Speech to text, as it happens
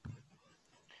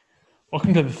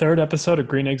Welcome to the third episode of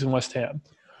Green Eggs and West Ham.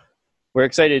 We're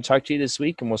excited to talk to you this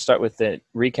week, and we'll start with the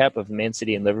recap of Man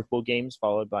City and Liverpool games,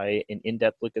 followed by an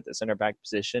in-depth look at the center back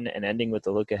position, and ending with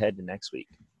a look ahead to next week.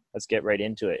 Let's get right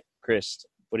into it. Chris,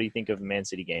 what do you think of the Man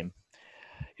City game?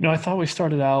 I thought we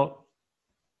started out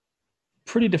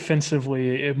pretty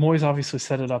defensively. Moyes obviously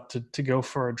set it up to go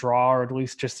for a draw, or at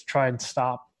least just to try and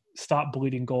stop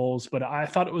bleeding goals. But I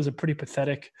thought it was a pretty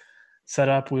pathetic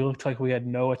setup. We looked like we had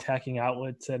no attacking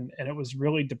outlets, and it was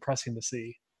really depressing to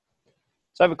see.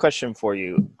 So I have a question for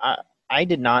you. I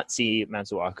did not see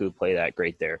Masuaku play that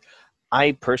great there.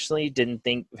 I personally didn't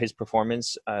think his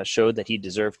performance showed that he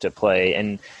deserved to play,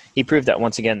 and he proved that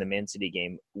once again in the Man City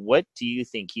game. What do you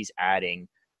think he's adding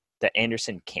that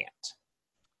Anderson can't?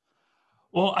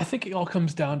 Well, I think it all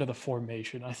comes down to the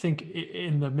formation. I think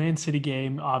in the Man City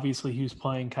game, obviously he was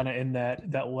playing kind of in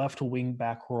that left wing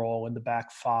back role in the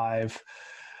back five.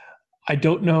 I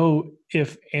don't know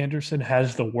if Anderson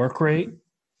has the work rate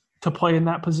to play in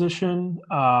that position.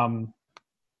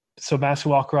 So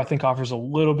Masuaku, I think, offers a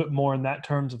little bit more in that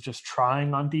terms of just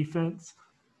trying on defense.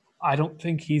 I don't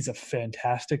think he's a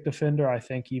fantastic defender. I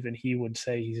think even he would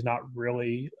say he's not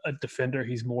really a defender.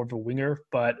 He's more of a winger.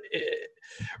 But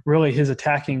really, his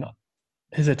attacking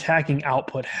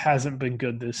output hasn't been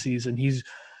good this season. He's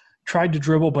tried to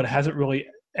dribble, but hasn't really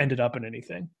ended up in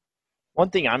anything. One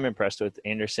thing I'm impressed with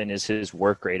Anderson is his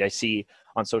work rate. I see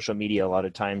on social media a lot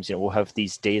of times, we'll have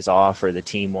these days off or the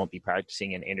team won't be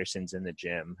practicing and Anderson's in the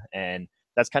gym. And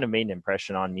that's kind of made an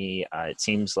impression on me. It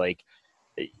seems like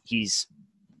he's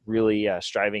really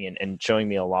striving and showing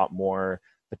me a lot more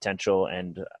potential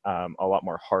and a lot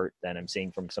more heart than I'm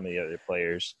seeing from some of the other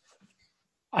players.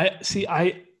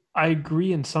 I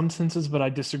agree in some senses, but I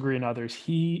disagree in others.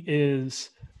 He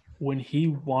is, when he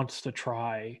wants to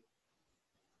try,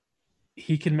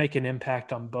 he can make an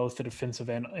impact on both the defensive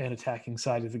and attacking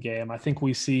side of the game. I think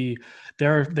we see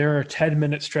there are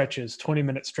 10-minute stretches,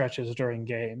 20-minute stretches during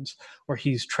games where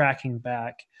he's tracking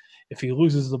back. If he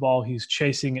loses the ball, he's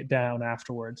chasing it down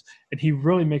afterwards. And he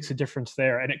really makes a difference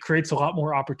there. And it creates a lot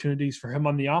more opportunities for him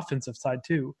on the offensive side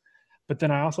too. But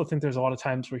then I also think there's a lot of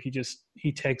times where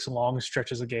he takes long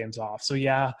stretches of games off. So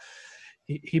yeah,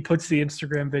 he puts the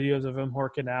Instagram videos of him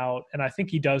working out, and I think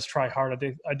he does try hard.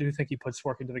 I do think he puts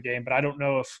work into the game, but I don't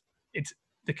know if it's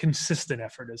the consistent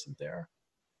effort isn't there.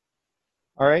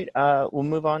 All right, we'll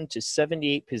move on to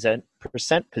 78%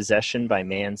 possession by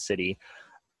Man City.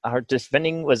 Our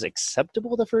defending was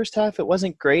acceptable the first half. It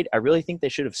wasn't great. I really think they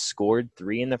should have scored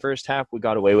 3 in the first half. We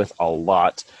got away with a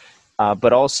lot.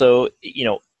 But also,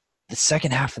 the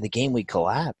second half of the game, we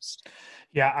collapsed.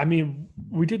 Yeah, I mean,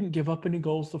 we didn't give up any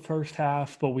goals the first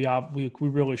half, but we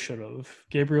really should have.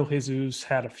 Gabriel Jesus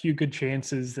had a few good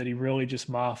chances that he really just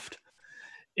muffed.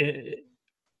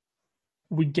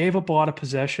 We gave up a lot of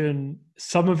possession.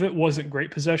 Some of it wasn't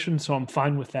great possession, so I'm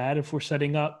fine with that if we're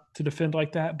setting up to defend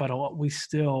like that. But we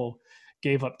still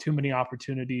gave up too many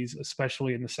opportunities,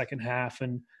 especially in the second half,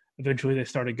 and eventually they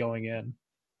started going in.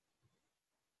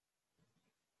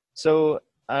 So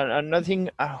another thing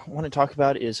I want to talk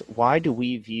about is why do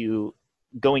we view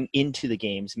going into the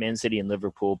games, Man City and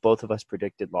Liverpool, both of us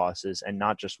predicted losses, and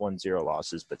not just 1-0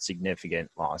 losses, but significant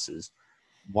losses.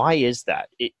 Why is that?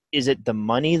 Is it the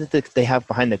money that they have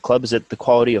behind the club? Is it the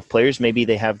quality of players? Maybe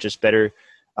they have just better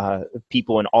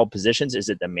people in all positions. Is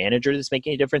it the manager that's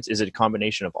making a difference? Is it a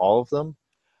combination of all of them?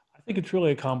 I think it's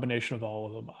really a combination of all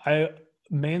of them.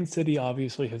 Man City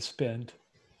obviously has spent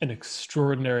an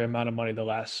extraordinary amount of money the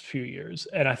last few years,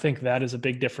 and I think that is a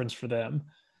big difference for them.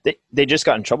 They just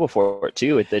got in trouble for it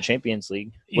too at the Champions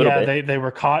League. They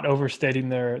were caught overstating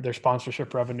their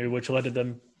sponsorship revenue, which led to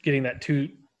them getting that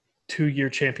two-year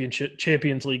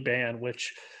Champions League ban,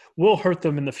 which will hurt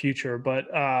them in the future. But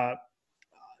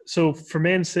so for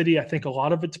Man City, I think a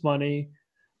lot of it's money.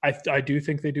 I do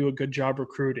think they do a good job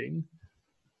recruiting,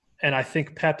 and I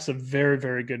think Pep's a very,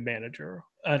 very good manager.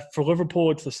 For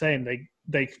Liverpool, it's the same.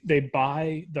 They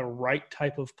buy the right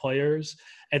type of players,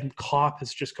 and Klopp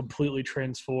has just completely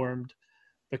transformed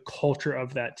the culture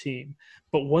of that team.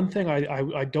 But one thing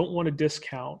I don't want to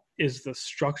discount is the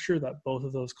structure that both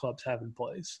of those clubs have in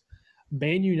place.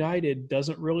 Man United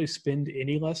doesn't really spend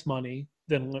any less money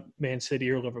than Man City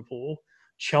or Liverpool.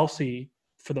 Chelsea,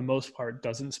 for the most part,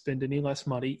 doesn't spend any less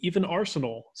money. Even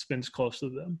Arsenal spends close to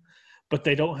them. But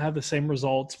they don't have the same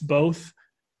results, both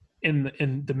in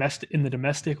the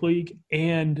domestic league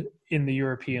and in the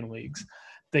European leagues.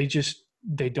 They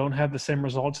don't have the same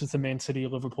results as the Man City or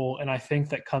Liverpool, and I think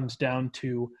that comes down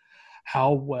to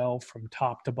how well from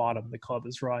top to bottom the club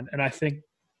is run. And I think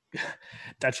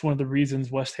that's one of the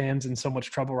reasons West Ham's in so much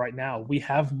trouble right now. We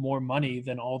have more money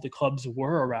than all the clubs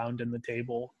were around in the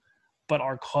table, but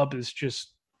our club is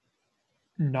just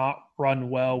not run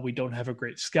well. We don't have a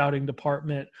great scouting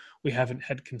department. We haven't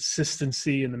had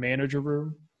consistency in the manager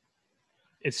room.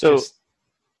 It's So just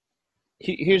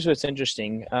here's what's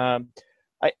interesting.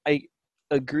 I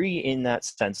agree in that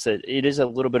sense that it is a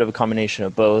little bit of a combination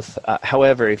of both.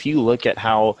 However, if you look at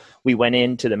how we went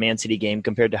into the Man City game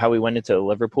compared to how we went into the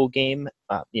Liverpool game,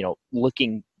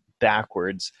 looking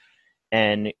backwards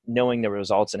and knowing the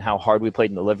results and how hard we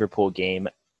played in the Liverpool game,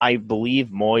 I believe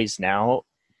Moyes now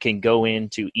can go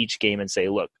into each game and say,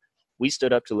 look, we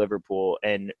stood up to Liverpool,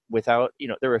 and without,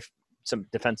 there were some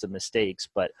defensive mistakes,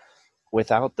 but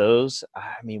without those,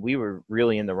 I mean, we were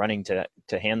really in the running to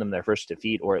hand them their first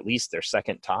defeat or at least their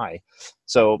second tie.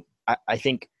 So I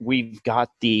think we've got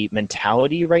the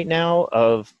mentality right now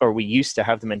or we used to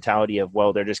have the mentality of,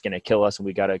 well, they're just going to kill us and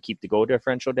we got to keep the goal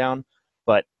differential down.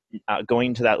 But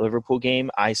going to that Liverpool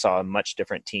game, I saw a much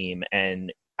different team.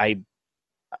 And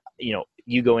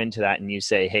you go into that and you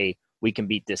say, hey, we can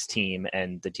beat this team,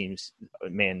 and the team's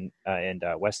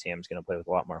West Ham is going to play with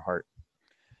a lot more heart.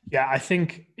 Yeah, I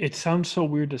think it sounds so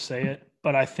weird to say it,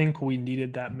 but I think we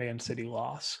needed that Man City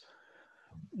loss.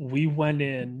 We went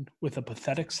in with a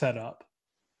pathetic setup,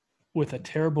 with a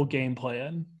terrible game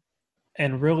plan,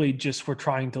 and really just were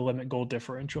trying to limit goal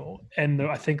differential. And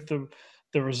I think the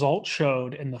result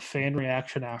showed, and the fan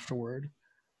reaction afterward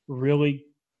really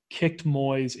kicked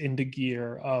Moyes into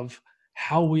gear of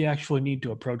how we actually need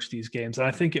to approach these games. And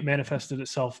I think it manifested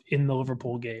itself in the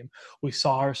Liverpool game. We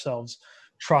saw ourselves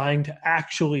trying to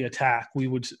actually attack. We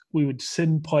would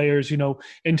send players,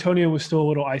 Antonio was still a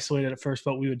little isolated at first,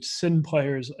 but we would send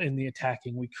players in the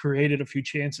attacking. We created a few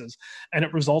chances, and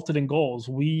it resulted in goals.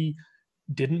 We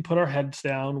didn't put our heads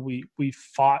down. We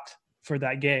fought for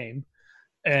that game,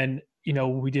 and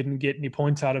we didn't get any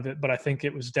points out of it, but I think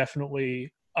it was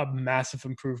definitely a massive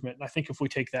improvement. And I think if we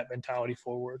take that mentality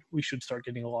forward, we should start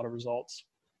getting a lot of results.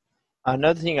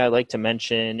 Another thing I'd like to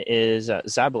mention is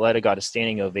Zabaleta got a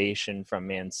standing ovation from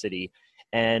Man City.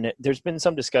 And there's been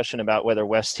some discussion about whether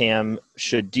West Ham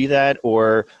should do that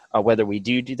or whether we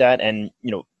do that. And,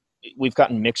 we've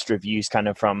gotten mixed reviews kind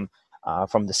of from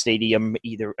the stadium,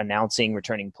 either announcing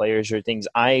returning players or things.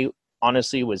 I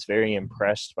honestly was very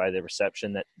impressed by the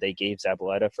reception that they gave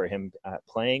Zabaleta for him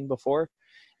playing before.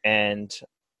 And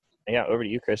yeah, over to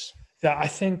you, Chris. Yeah, I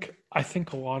think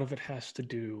a lot of it has to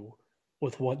do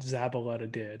with what Zabaleta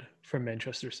did for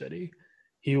Manchester City.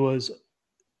 He was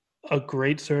a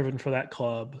great servant for that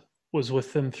club, was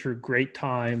with them through great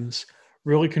times,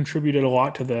 really contributed a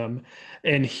lot to them,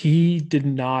 and he did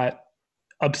not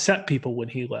upset people when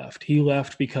he left. He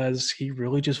left because he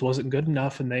really just wasn't good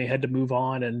enough and they had to move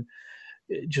on, and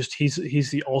he's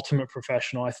the ultimate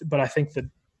professional. But I think that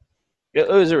it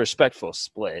was a respectful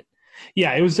split.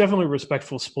 Yeah, it was definitely a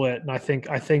respectful split, and I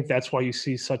think that's why you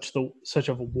see such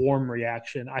of a warm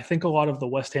reaction. I think a lot of the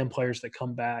West Ham players that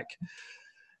come back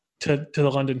to the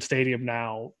London Stadium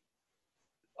now,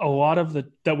 a lot of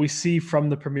that we see from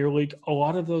the Premier League, a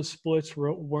lot of those splits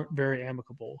weren't very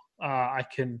amicable. I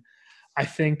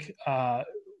think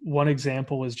one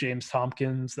example is James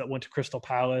Tompkins that went to Crystal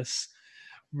Palace.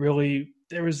 Really,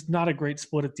 there was not a great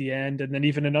split at the end, and then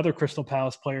even another Crystal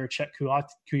Palace player, Chet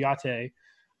Kouyaté,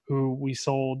 who we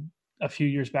sold a few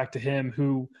years back to him,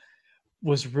 who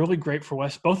was really great for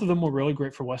both of them were really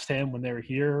great for West Ham when they were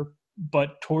here,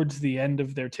 but towards the end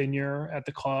of their tenure at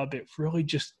the club, it really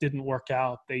just didn't work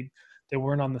out. They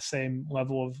weren't on the same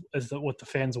level as what the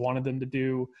fans wanted them to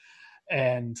do.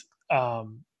 And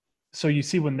so you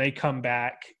see when they come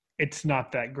back, it's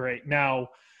not that great. Now,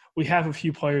 we have a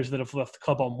few players that have left the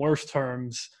club on worse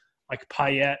terms, like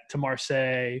Payet to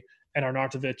Marseille, and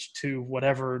Arnautovic to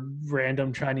whatever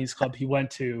random Chinese club he went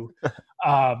to.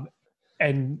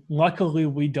 And luckily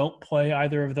we don't play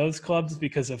either of those clubs,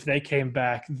 because if they came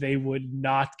back, they would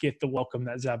not get the welcome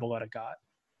that Zabaleta got.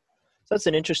 So that's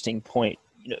an interesting point.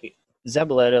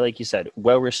 Zabaleta, like you said,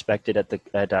 well respected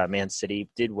at Man City,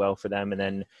 did well for them, and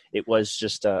then it was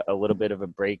just a little bit of a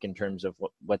break in terms of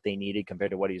what they needed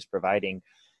compared to what he was providing.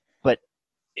 But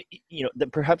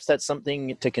perhaps that's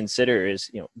something to consider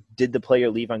is, did the player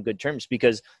leave on good terms?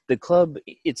 Because the club,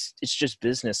 it's just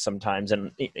business sometimes.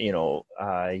 And,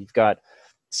 you've got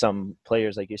some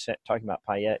players, like you said, talking about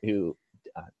Payet, who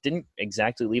didn't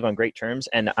exactly leave on great terms.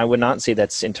 And I would not say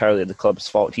that's entirely the club's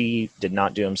fault. He did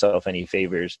not do himself any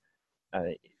favors,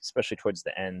 especially towards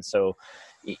the end. So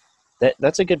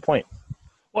that's a good point.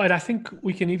 Well, and I think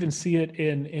we can even see it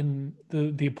in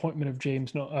the appointment of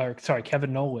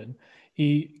Kevin Nolan.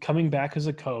 He coming back as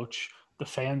a coach, the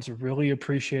fans really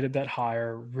appreciated that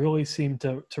hire, really seemed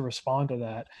to respond to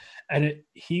that. And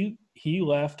he he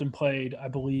left and played, I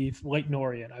believe, Lake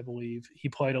Norien. I believe he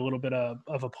played a little bit of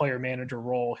a player manager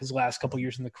role his last couple of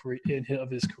years in the career of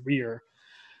his career.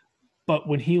 But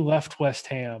when he left West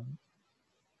Ham,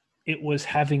 it was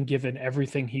having given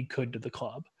everything he could to the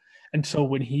club. And so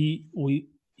when he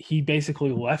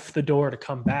basically left the door to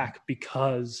come back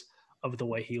because of the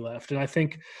way he left. And I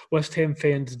think West Ham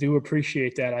fans do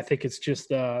appreciate that. I think it's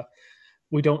just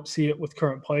we don't see it with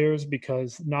current players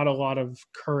because not a lot of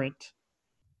current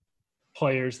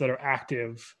players that are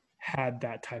active had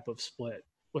that type of split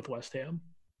with West Ham.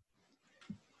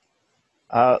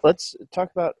 Let's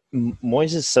talk about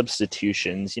Moyes'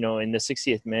 substitutions. You know, in the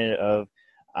 60th minute of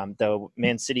the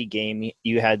Man City game,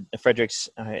 you had Fredericks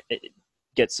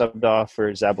get subbed off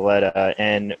for Zabaleta.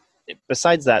 And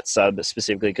besides that sub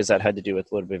specifically, because that had to do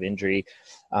with a little bit of injury,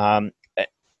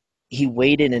 he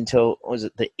waited until, was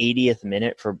it the 80th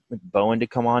minute for Bowen to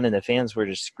come on, and the fans were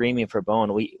just screaming for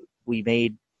Bowen. We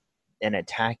made an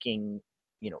attacking,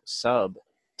 sub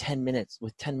 10 minutes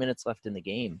with 10 minutes left in the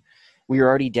game. We were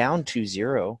already down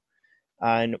 2-0.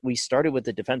 And we started with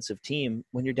the defensive team.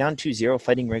 When you're down 2-0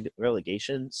 fighting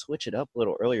relegation, switch it up a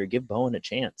little earlier. Give Bowen a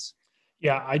chance.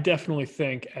 Yeah, I definitely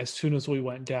think as soon as we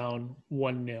went down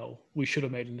 1-0, we should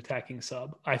have made an attacking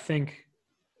sub. I think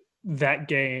that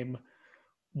game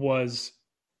was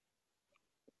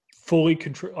fully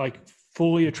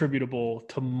attributable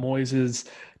to Moyes'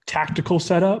 tactical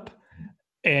setup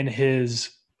and his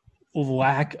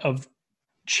lack of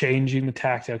changing the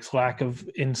tactics, lack of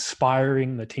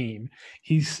inspiring the team.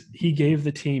 He gave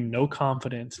the team no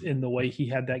confidence in the way he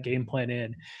had that game plan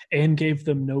in, and gave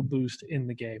them no boost in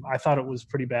the game. I thought it was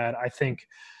pretty bad. I think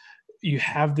you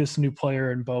have this new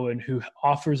player in Bowen who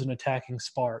offers an attacking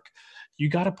spark. You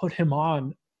got to put him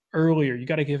on earlier. You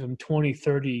got to give him 20,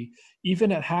 30,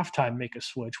 even at halftime, make a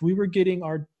switch. We were getting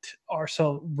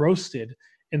ourselves roasted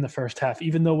in the first half.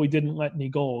 Even though we didn't let any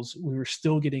goals, we were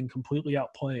still getting completely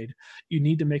outplayed. You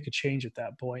need to make a change at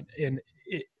that point. And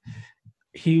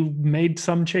he made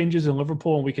some changes in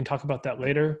Liverpool, and we can talk about that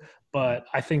later, but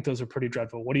I think those are pretty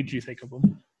dreadful. What did you think of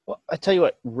them? Well, I tell you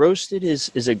what, roasted is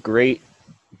a great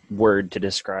word to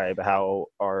describe how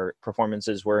our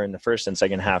performances were in the first and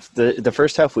second half. The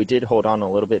first half we did hold on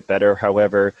a little bit better.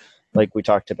 However, like we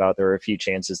talked about, there were a few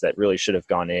chances that really should have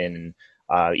gone in, and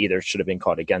either should have been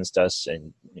called against us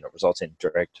and result in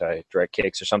direct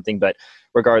kicks or something. But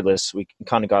regardless, we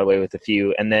kind of got away with a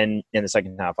few. And then in the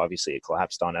second half, obviously it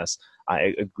collapsed on us.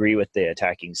 I agree with the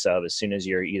attacking sub. As soon as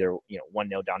you're either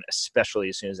 1-0 down, especially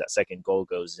as soon as that second goal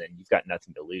goes in, you've got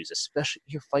nothing to lose. Especially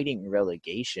you're fighting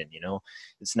relegation.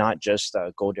 It's not just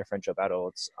a goal differential battle.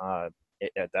 It's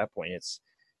at that point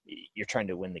you're trying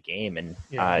to win the game. And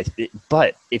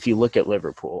but if you look at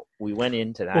Liverpool, we went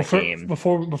into that game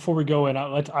before we go in.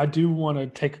 I do want to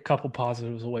take a couple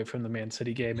positives away from the Man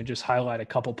City game and just highlight a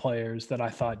couple players that I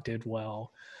thought did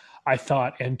well. I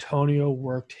thought Antonio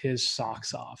worked his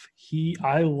socks off.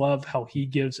 I love how he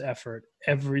gives effort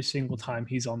every single time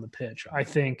he's on the pitch. I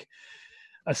think,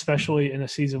 especially in a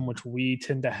season which we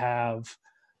tend to have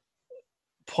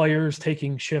players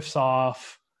taking shifts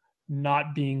off,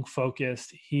 not being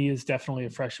focused, he is definitely a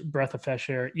fresh breath of fresh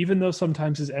air. Even though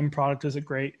sometimes his end product isn't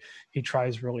great, he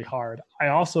tries really hard. I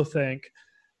also think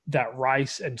that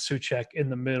Rice and Souček in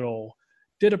the middle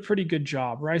did a pretty good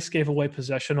job. Rice gave away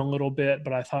possession a little bit,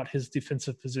 but I thought his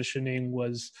defensive positioning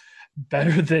was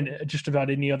better than just about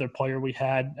any other player we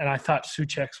had. And I thought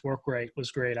Souček's work rate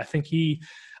was great. I think a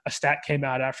stat came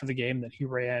out after the game that he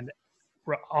ran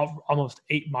almost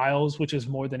 8 miles, which is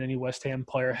more than any West Ham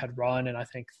player had run in, I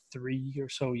think, 3 or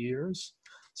so years.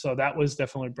 So that was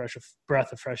definitely a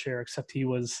breath of fresh air, except he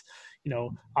was,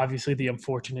 obviously the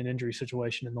unfortunate injury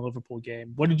situation in the Liverpool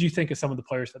game. What did you think of some of the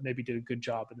players that maybe did a good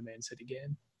job in the Man City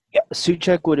game? Yeah,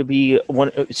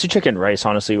 Souček and Rice,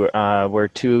 honestly,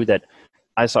 were two that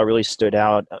I saw really stood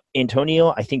out.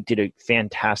 Antonio, I think, did a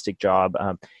fantastic job.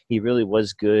 He really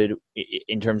was good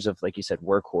in terms of, like you said,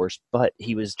 workhorse, but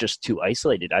he was just too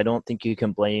isolated. I don't think you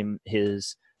can blame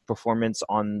his performance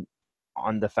on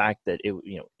the fact that it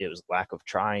was lack of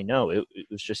try. No, it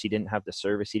was just he didn't have the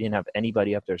service. He didn't have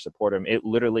anybody up there to support him. It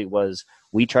literally was,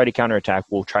 we try to counterattack,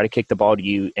 we'll try to kick the ball to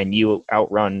you, and you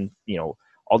outrun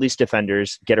all these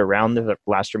defenders, get around the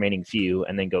last remaining few,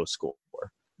 and then go score.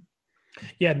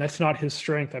 Yeah, and that's not his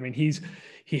strength. I mean,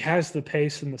 he has the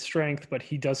pace and the strength, but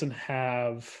he doesn't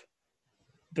have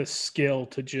the skill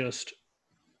to just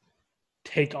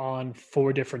take on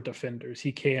 4 different defenders.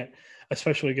 He can't,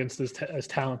 especially against as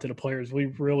talented a players. We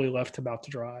really left him out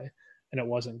to dry, and it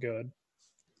wasn't good.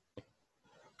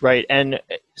 Right, and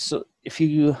so if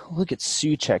you look at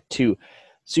Souček too,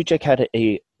 Souček had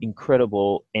a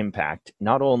incredible impact,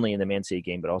 not only in the Man City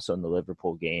game, but also in the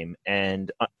Liverpool game.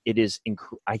 And it is,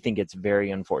 I think it's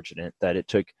very unfortunate that it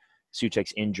took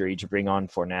Souček's injury to bring on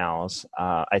Fornals.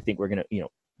 I think we're going to,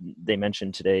 they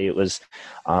mentioned today it was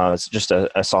just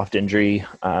a soft injury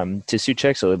to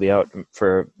Souček, so he'll be out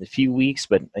for a few weeks,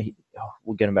 but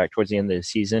we'll get him back towards the end of the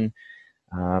season.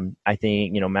 I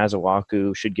think,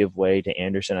 Masuaku should give way to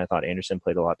Anderson. I thought Anderson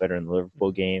played a lot better in the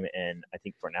Liverpool game. And I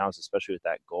think Fornals, especially with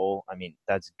that goal, I mean,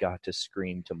 that's got to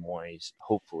scream to Moyes.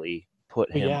 Hopefully put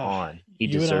him on. He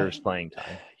deserves playing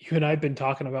time. You and I have been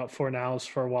talking about Fornals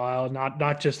for a while,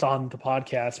 not just on the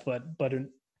podcast, but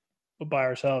by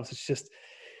ourselves. It's just,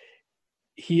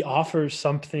 he offers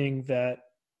something that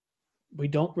we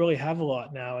don't really have a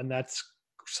lot now. And that's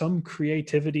some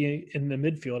creativity in the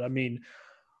midfield. I mean,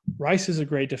 Rice is a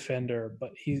great defender, but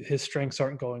his strengths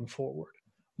aren't going forward.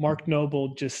 Mark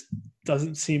Noble just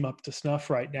doesn't seem up to snuff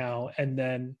right now. And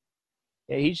then,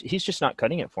 he's just not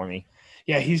cutting it for me.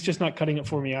 Yeah, he's just not cutting it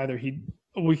for me either.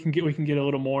 We can get a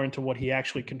little more into what he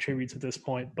actually contributes at this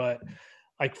point, but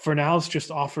like Fornals just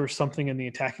offers something in the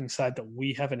attacking side that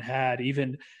we haven't had.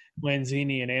 Even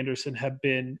Lanzini and Anderson have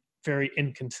been very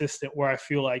inconsistent. Where I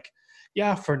feel like,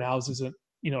 Fornals isn't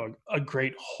a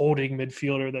great holding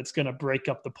midfielder that's going to break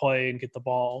up the play and get the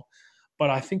ball. But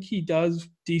I think he does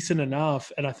decent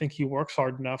enough, and I think he works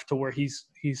hard enough to where he's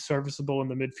serviceable in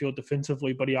the midfield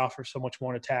defensively, but he offers so much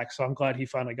more in attack. So I'm glad he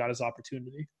finally got his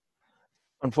opportunity.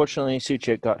 Unfortunately,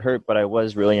 Souček got hurt, but I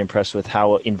was really impressed with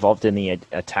how involved in the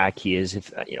attack he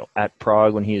is. At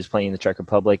Prague, when he was playing in the Czech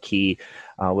Republic, he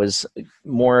was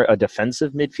more a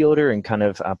defensive midfielder and kind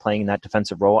of playing that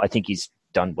defensive role. I think he's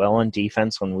done well on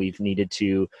defense when we've needed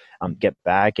to get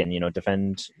back and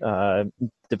defend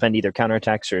either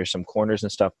counterattacks or some corners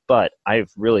and stuff. But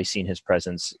I've really seen his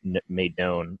presence made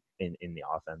known in the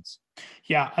offense.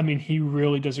 Yeah, I mean, he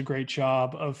really does a great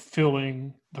job of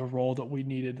filling the role that we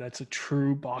needed. That's a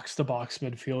true box-to-box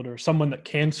midfielder, someone that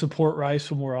can support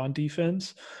Rice when we're on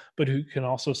defense, but who can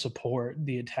also support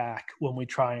the attack when we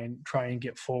try and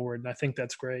get forward. And I think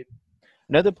that's great.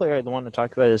 Another player I want to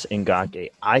talk about is Ngaké.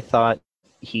 I thought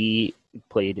he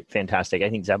played fantastic. I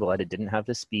think Zabaleta didn't have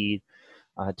the speed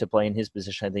to play in his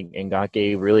position. I think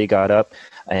Ngaké really got up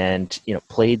and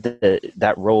played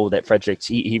that role that Fredericks.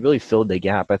 He really filled the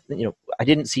gap. I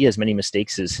didn't see as many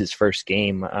mistakes as his first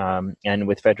game. And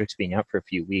with Fredericks being out for a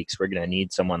few weeks, we're going to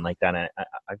need someone like that. And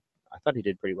I thought he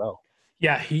did pretty well.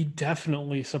 Yeah, he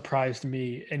definitely surprised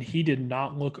me, and he did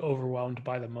not look overwhelmed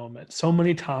by the moment. So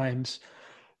many times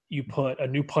you put a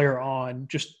new player on,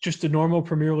 just a normal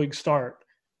Premier League start,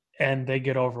 and they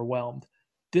get overwhelmed.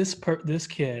 This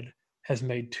kid has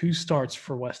made 2 starts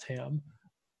for West Ham,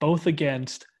 both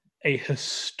against a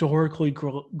historically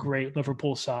great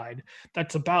Liverpool side.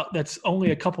 That's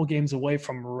only a couple games away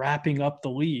from wrapping up the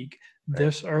league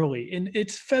this early. And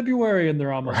it's February and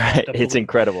they're almost right. It's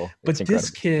incredible. This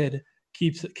kid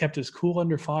kept his cool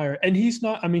under fire. And he's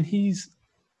not,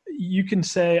 you can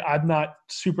say I'm not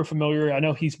super familiar. I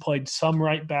know he's played some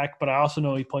right back, but I also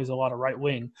know he plays a lot of right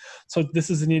wing. So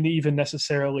this isn't even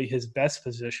necessarily his best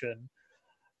position.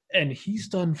 And he's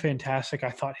done fantastic. I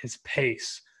thought his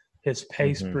pace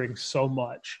brings so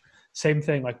much. Same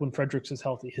thing, like when Fredericks is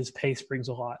healthy, his pace brings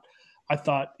a lot. I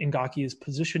thought Ngaké's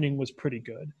positioning was pretty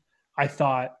good. I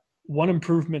thought one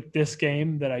improvement this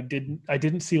game that I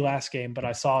didn't see last game, but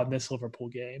I saw in this Liverpool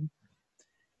game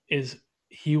is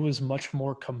he was much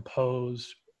more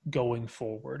composed going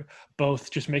forward, both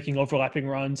just making overlapping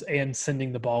runs and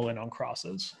sending the ball in on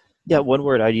crosses. Yeah, one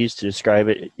word I'd use to describe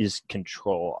it is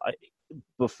control.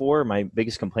 Before, my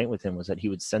biggest complaint with him was that he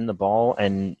would send the ball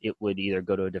and it would either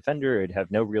go to a defender or it'd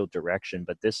have no real direction.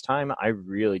 But this time, I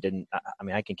really didn't.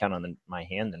 I can count on my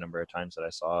hand the number of times that I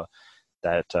saw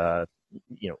that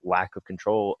lack of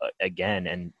control again.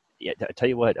 And I tell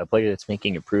you what, a player that's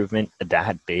making improvement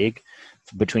that big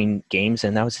between games,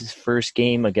 and that was his first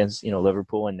game against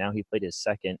Liverpool, and now he played his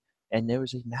second, and there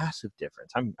was a massive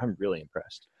difference. I'm really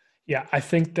impressed. Yeah, I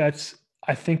think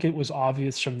it was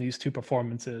obvious from these 2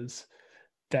 performances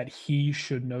that he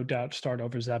should no doubt start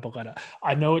over Zabaleta.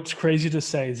 I know it's crazy to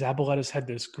say Zabaleta's had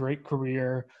this great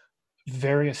career,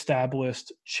 very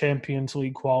established Champions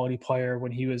League quality player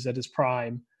when he was at his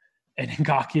prime. And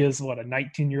Ngaké is a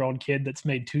 19-year-old kid that's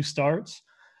made 2 starts.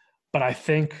 But I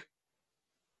think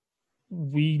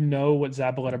we know what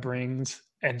Zabaleta brings.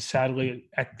 And sadly,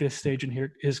 at this stage in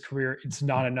his career, it's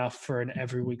not enough for an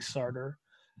every week starter.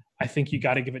 I think you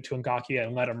got to give it to Ngaké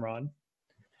and let him run.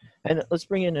 And let's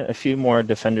bring in a few more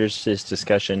defenders to this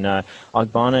discussion.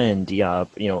 Ogbonna and Diop,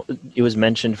 it was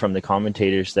mentioned from the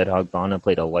commentators that Ogbonna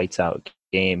played a lights-out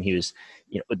game. He was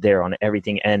there on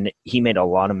everything. And he made a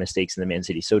lot of mistakes in the Man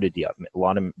City. So did Diop. A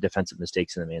lot of defensive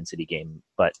mistakes in the Man City game.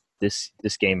 But this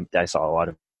game, I saw a lot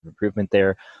of improvement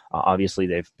there. Obviously,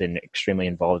 they've been extremely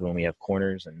involved when we have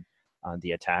corners and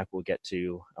the attack. We'll get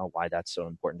to why that's so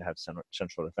important to have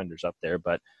central defenders up there,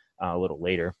 but a little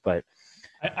later. But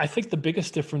I think the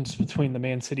biggest difference between the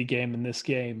Man City game and this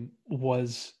game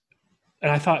was, and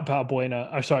I thought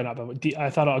Balbuena, or sorry, not Balbuena, I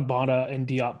thought Ogbonna and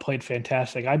Diop played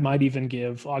fantastic. I might even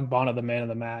give Ogbonna the man of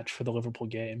the match for the Liverpool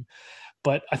game.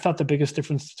 But I thought the biggest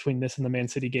difference between this and the Man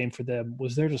City game for them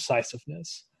was their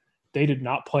decisiveness. They did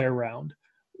not play around.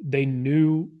 They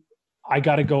knew, I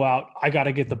got to go out, I got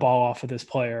to get the ball off of this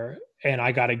player, and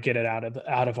I got to get it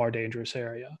out of our dangerous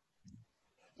area.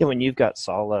 Yeah, when you've got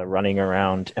Salah running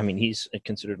around, I mean, he's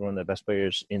considered one of the best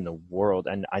players in the world.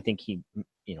 And I think he,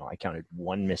 I counted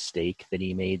one mistake that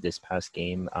he made this past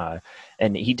game.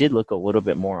 And he did look a little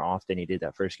bit more off than he did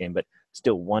that first game, but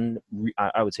still one,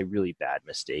 I would say, really bad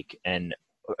mistake. And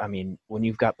I mean, when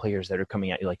you've got players that are coming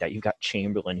at you like that, you've got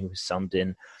Chamberlain who was summed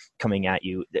in coming at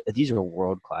you. These are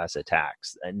world-class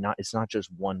attacks. And it's not just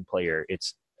one player.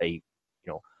 It's a,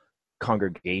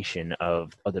 congregation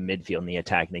of the midfield and the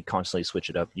attack, and they constantly switch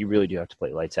it up. You really do have to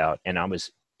play lights out. And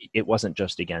it wasn't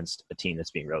just against a team that's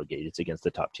being relegated. It's against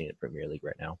the top team in the Premier League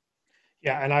right now.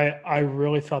 Yeah, and I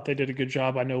really thought they did a good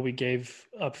job. I know we gave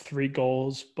up 3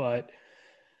 goals, but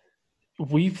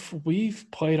we've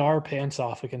played our pants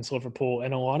off against Liverpool,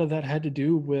 and a lot of that had to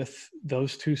do with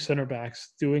those 2 center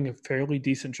backs doing a fairly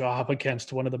decent job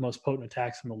against one of the most potent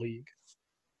attacks in the league.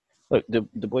 Look,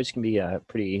 the boys can be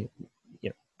pretty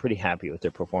happy with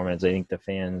their performance. I think the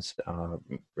fans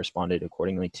responded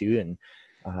accordingly too. And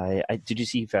did you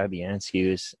see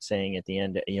Fabianski was saying at the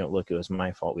end, look, it was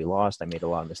my fault we lost. I made a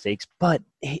lot of mistakes, but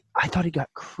I thought he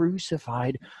got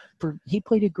crucified he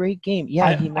played a great game.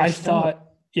 Yeah, he messed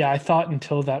up. Yeah, I thought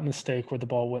until that mistake where the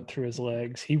ball went through his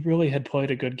legs, he really had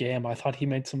played a good game. I thought he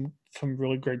made some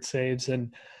really great saves.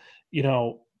 And,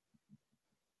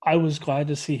 I was glad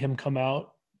to see him come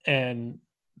out and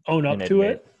own up to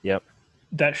it. Yep.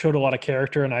 That showed a lot of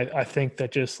character, and I think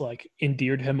that just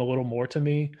endeared him a little more to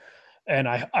me. And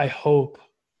I hope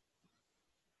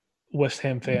West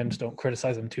Ham fans don't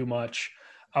criticize him too much.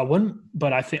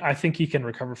 But I think he can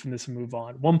recover from this and move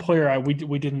on. One player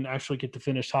we didn't actually get to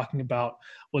finish talking about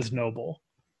was Noble.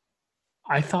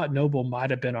 I thought Noble might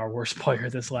have been our worst player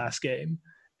this last game,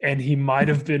 and he might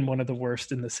have been one of the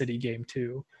worst in the City game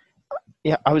too.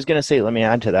 Yeah, I was going to say, let me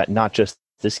add to that, not just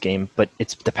this game, but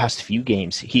it's the past few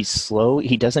games. He's slow.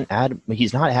 He's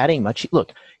not adding much.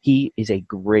 Look, he is a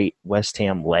great West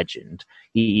Ham legend.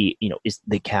 He, is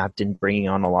the captain, bringing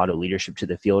on a lot of leadership to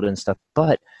the field and stuff.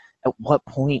 But at what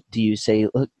point do you say,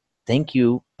 look, thank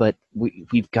you, but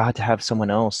we've got to have someone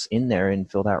else in there and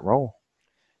fill that role?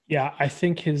 Yeah, I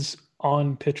think his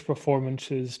on-pitch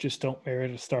performances just don't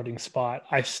merit a starting spot.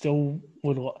 I still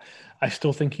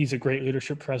think he's a great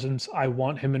leadership presence. I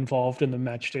want him involved in the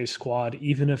matchday squad,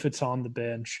 even if it's on the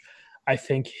bench. I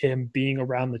think him being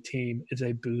around the team is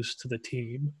a boost to the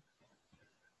team.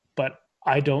 But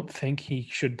I don't think he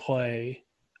should play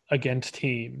against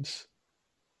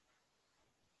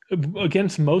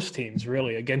most teams,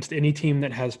 really, against any team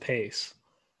that has pace.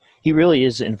 He really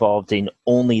is involved in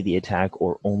only the attack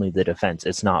or only the defense.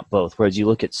 It's not both. Whereas you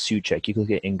look at Souček, you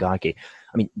look at Ngaki,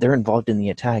 I mean, they're involved in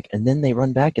the attack, and then they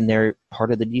run back and they're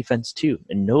part of the defense too.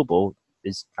 And Noble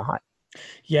is not.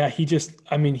 Yeah, he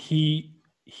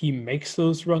makes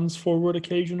those runs forward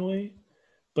occasionally,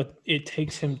 but it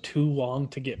takes him too long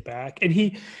to get back. And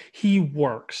he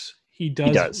works. He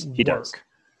does.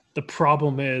 The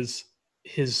problem is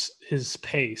his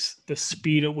pace, the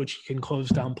speed at which he can close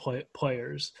down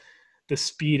players, the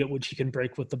speed at which he can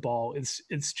break with the ball.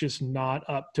 It's just not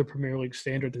up to Premier League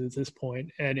standards at this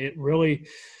point. And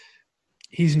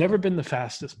he's never been the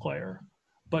fastest player,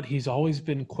 but he's always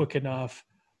been quick enough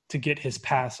to get his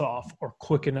pass off or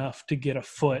quick enough to get a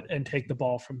foot and take the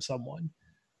ball from someone.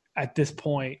 At this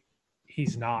point,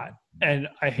 he's not. And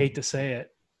I hate to say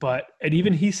it, and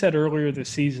even he said earlier this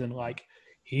season,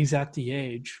 he's at the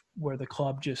age where the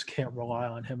club just can't rely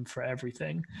on him for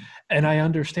everything. And I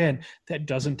understand that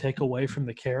doesn't take away from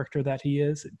the character that he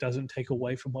is. It doesn't take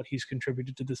away from what he's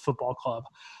contributed to this football club.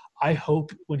 I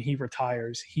hope when he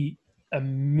retires, he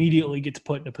immediately gets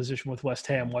put in a position with West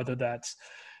Ham, whether that's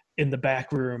in the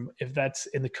back room, if that's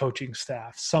in the coaching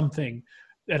staff, something.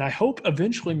 And I hope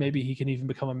eventually maybe he can even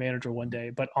become a manager one day.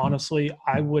 But honestly,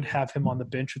 I would have him on the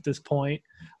bench at this point.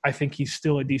 I think he's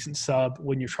still a decent sub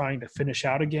when you're trying to finish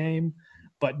out a game,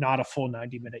 but not a full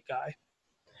 90-minute guy.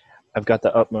 I've got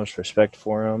the utmost respect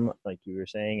for him. Like you were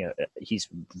saying, he's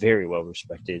very well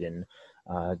respected in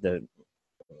the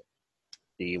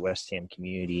the West Ham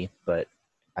community, but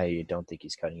I don't think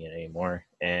he's cutting it anymore.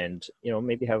 And,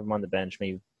 maybe have him on the bench,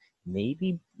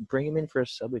 maybe bring him in for a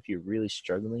sub if you're really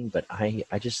struggling. But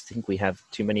I just think we have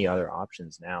too many other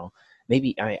options now.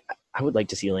 Maybe I would like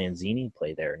to see Lanzini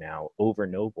play there now over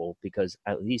Noble, because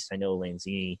at least I know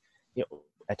Lanzini,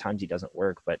 at times he doesn't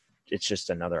work, but it's just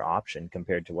another option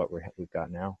compared to what we've got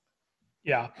now.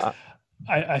 Yeah.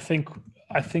 I think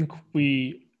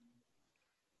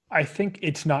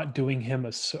it's not doing him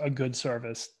a good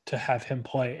service to have him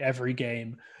play every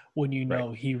game when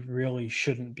Right. he really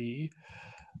shouldn't be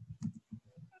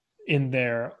in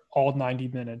there all 90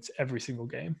 minutes every single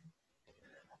game.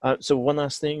 So one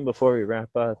last thing before we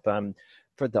wrap up.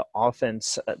 For the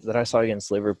offense that I saw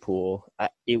against Liverpool,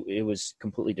 it was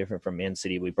completely different from Man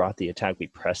City. We brought the attack, we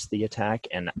pressed the attack,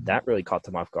 and that really caught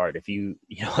them off guard. If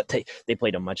they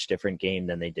played a much different game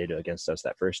than they did against us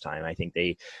that first time. I think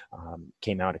they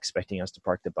came out expecting us to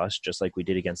park the bus, just like we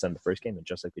did against them the first game, and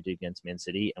just like we did against Man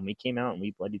City. And we came out and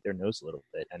we bloodied their nose a little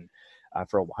bit. And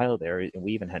for a while there, and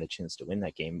we even had a chance to win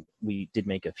that game. We did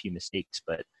make a few mistakes,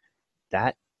 but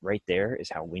that right there is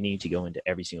how we need to go into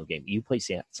every single game. You play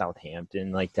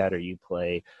Southampton like that, or you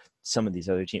play some of these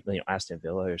other teams, Aston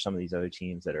Villa, or some of these other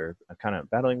teams that are kind of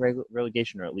battling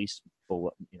relegation, or at least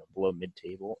below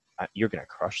mid-table. You're going to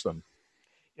crush them.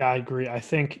 Yeah, I agree. I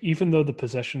think even though the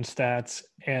possession stats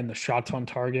and the shots on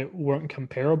target weren't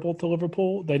comparable to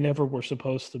Liverpool, they never were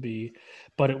supposed to be,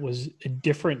 but it was a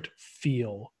different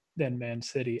feel than Man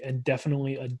City, and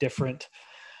definitely a different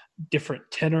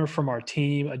tenor from our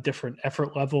team, a different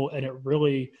effort level. And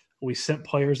we sent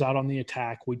players out on the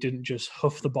attack. We didn't just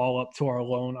hoof the ball up to our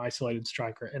lone isolated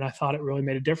striker. And I thought it really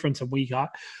made a difference. And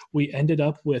we ended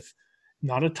up with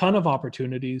not a ton of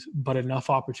opportunities, but enough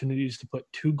opportunities to put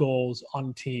 2 goals on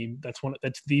a team that's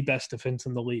the best defense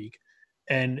in the league.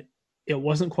 And it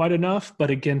wasn't quite enough,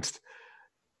 but against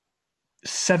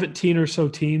 17 or so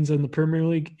teams in the Premier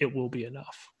League, it will be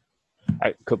enough.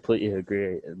 I completely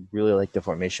agree. I really like the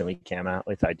formation we came out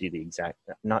with. I do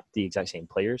not the exact same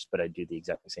players, but I do the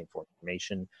exact same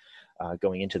formation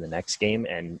going into the next game,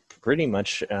 and pretty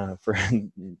much for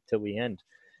until we end.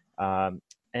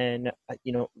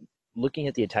 Looking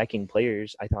at the attacking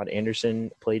players, I thought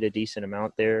Anderson played a decent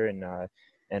amount there,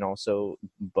 and also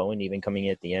Bowen even coming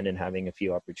in at the end and having a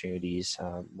few opportunities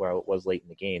while it was late in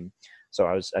the game. So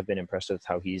I've been impressed with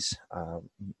how he's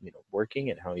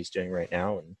working and how he's doing right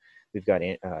now. And we've got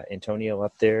Antonio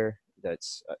up there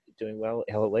that's doing well.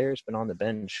 Hellaire's been on the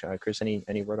bench. Chris,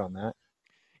 any word on that?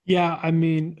 Yeah, I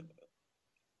mean,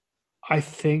 I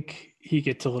think he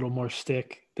gets a little more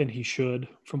stick than he should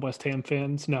from West Ham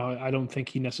fans. Now, I don't think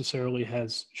he necessarily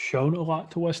has shown a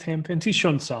lot to West Ham fans. He's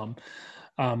shown some,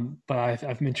 but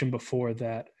I've mentioned before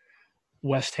that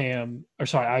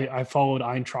I followed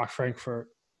Eintracht Frankfurt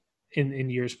in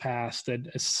years past and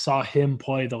saw him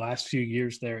play the last few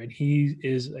years there, and he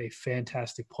is a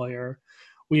fantastic player.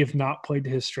 We have not played to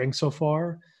his strength so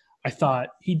far. I thought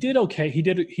he did okay. He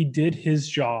did his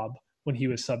job when he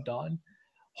was subbed on.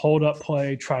 Hold up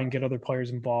play, try and get other players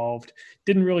involved.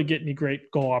 Didn't really get any great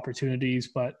goal opportunities,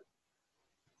 but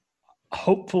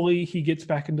hopefully he gets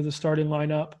back into the starting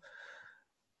lineup.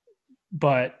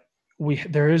 But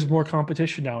there is more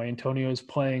competition now. Antonio's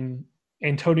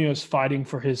fighting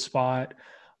for his spot.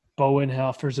 Bowen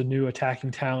offers a new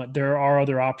attacking talent. There are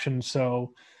other options.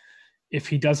 So if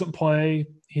he doesn't play,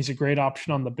 he's a great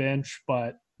option on the bench,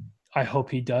 but I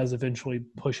hope he does eventually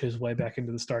push his way back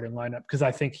into the starting lineup, because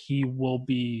I think he will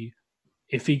be,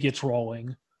 if he gets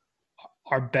rolling,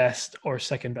 our best or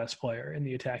second best player in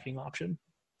the attacking option.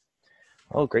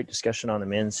 Oh, great discussion on the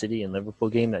Man City and Liverpool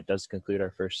game. That does conclude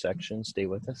our first section. Stay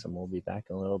with us, and we'll be back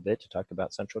in a little bit to talk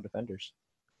about central defenders.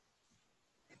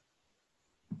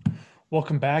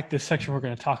 Welcome back. This section, we're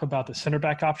going to talk about the center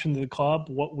back options of the club,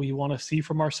 what we want to see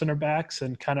from our center backs,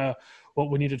 and kind of what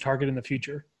we need to target in the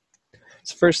future.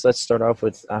 So first, let's start off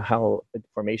with how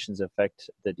formations affect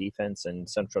the defense and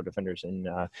central defenders in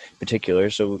particular.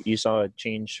 So you saw a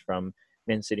change from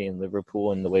Man City and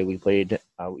Liverpool in the way we played.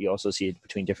 We also see it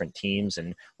between different teams,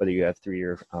 and whether you have 3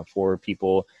 or 4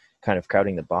 people kind of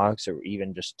crowding the box, or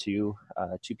even just two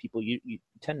people, you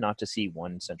tend not to see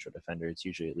one central defender. It's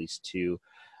usually at least 2.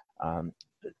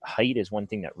 Height is one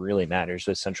thing that really matters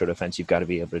with central defense. You've got to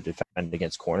be able to defend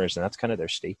against corners, and that's kind of their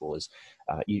staple. Is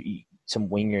some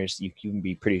wingers you can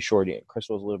be pretty short.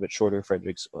 Crystal's a little bit shorter.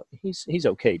 Fredericks, he's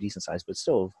okay, decent size, but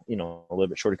still a little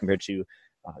bit shorter compared to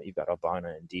you've got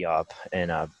Albana and Diop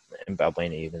and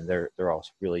Balbuena. Even they're all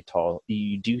really tall.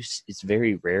 It's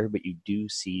very rare, but you do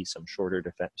see some shorter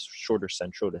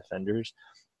central defenders.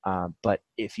 But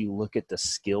if you look at the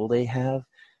skill they have,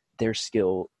 their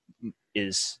skill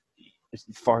is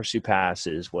far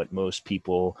surpasses what most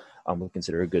people would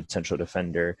consider a good central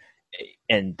defender.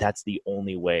 And that's the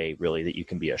only way really that you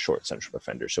can be a short central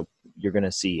defender. So you're going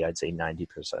to see, I'd say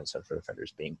 90% central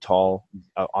defenders being tall,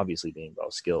 obviously being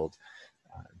well skilled.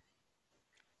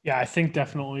 Yeah, I think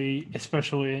definitely,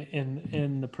 especially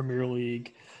in the Premier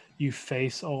League, you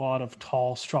face a lot of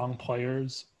tall, strong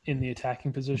players in the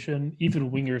attacking position.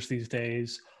 Even wingers these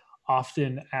days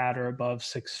often at or above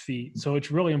 6 feet. So it's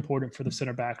really important for the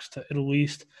center backs to at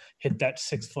least hit that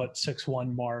 6 foot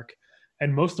 6'1" mark.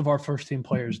 And most of our first team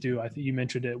players do. I think you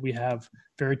mentioned it. We have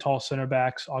very tall center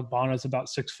backs. Ogbonna is about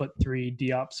 6'3",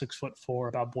 Diop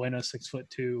 6'4", Balbuena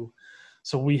 6'2".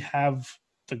 So we have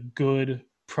the good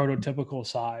prototypical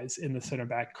size in the center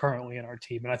back currently in our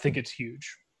team, and I think it's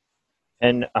huge.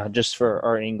 And just for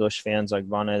our English fans,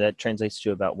 Ogbonna, that translates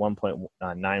to about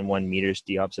 1.91 meters.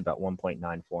 Diop's about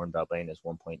 1.94, and Balbuena is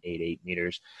 1.88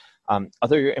 meters.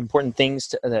 Other important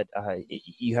things that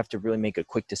you have to really make a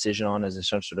quick decision on as a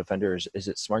central defender is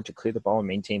it smart to clear the ball and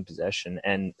maintain possession?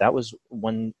 And that was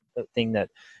one thing that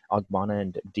Ogbonna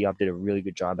and Diop did a really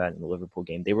good job at in the Liverpool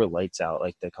game. They were lights out,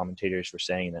 like the commentators were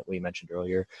saying that we mentioned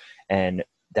earlier. And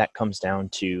that comes down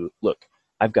to, look,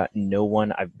 I've got no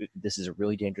one. This is a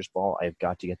really dangerous ball. I've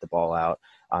got to get the ball out.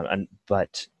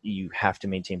 But you have to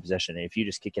maintain possession. And if you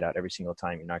just kick it out every single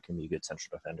time, you're not going to be a good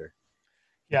central defender.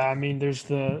 Yeah, I mean, there's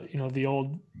the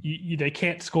old they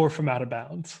can't score from out of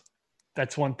bounds.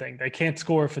 That's one thing. They can't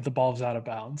score if the ball's out of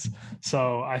bounds.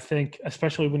 So I think,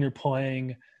 especially when you're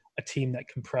playing a team that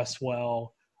can press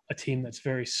well, a team that's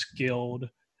very skilled,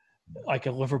 like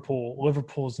a Liverpool.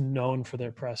 Liverpool's known for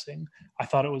their pressing. I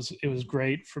thought it was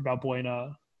great for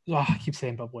Balbuena. I keep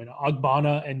saying Balbuena,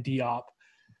 Ogbonna and Diop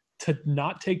to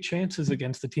not take chances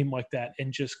against a team like that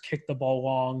and just kick the ball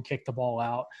long, kick the ball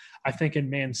out. I think in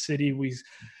Man City,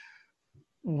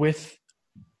 with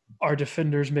our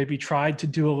defenders maybe tried to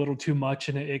do a little too much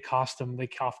and it cost them. They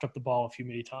coughed up the ball a few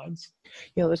many times.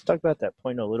 Yeah, let's talk about that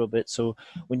point a little bit. So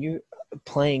when you're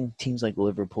playing teams like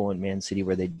Liverpool and Man City,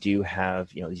 where they do have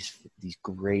these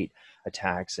great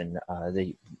attacks and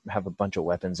they have a bunch of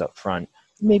weapons up front,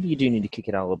 maybe you do need to kick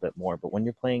it out a little bit more. But when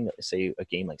you're playing, say, a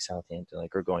game like Southampton,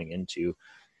 like we're going into,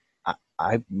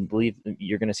 I believe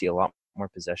you're going to see a lot more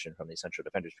possession from these central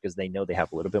defenders because they know they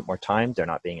have a little bit more time. They're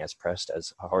not being as pressed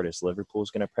as hard as Liverpool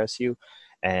is going to press you.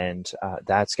 And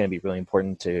that's going to be really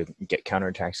important to get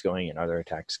counterattacks going and other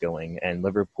attacks going. And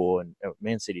Liverpool and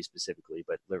Man City specifically,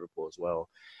 but Liverpool as well,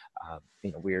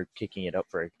 we're kicking it up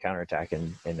for a counterattack.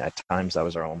 And at times that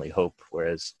was our only hope,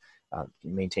 whereas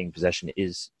maintaining possession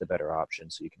is the better option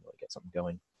so you can really get something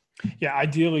going. Yeah,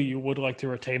 ideally you would like to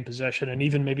retain possession and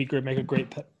even maybe make a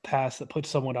great pass that puts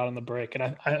someone out on the break.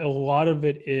 And a lot of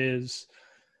it is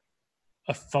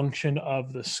a function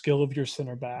of the skill of your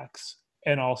center backs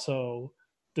and also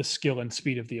the skill and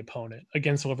speed of the opponent.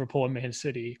 Against Liverpool and Man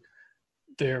City,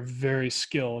 they're very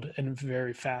skilled and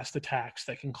very fast attacks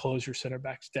that can close your center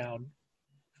backs down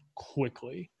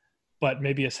quickly. But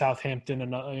maybe a Southampton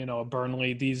and a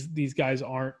Burnley, these guys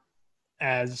aren't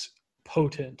as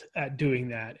potent at doing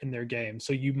that in their game.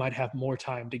 So you might have more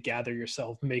time to gather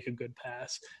yourself, make a good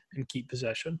pass, and keep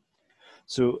possession.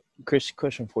 So, Chris,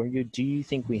 question for you. Do you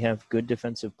think we have good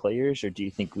defensive players, or do you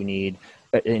think we need,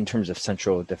 in terms of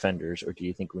central defenders, or do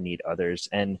you think we need others?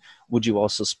 And would you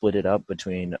also split it up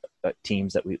between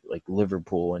teams that we like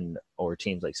Liverpool or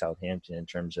teams like Southampton in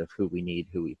terms of who we need,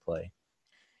 who we play?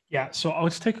 Yeah, so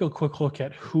let's take a quick look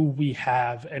at who we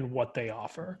have and what they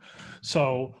offer.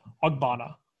 So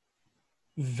Ogbonna,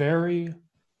 very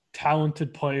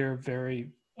talented player,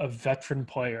 a veteran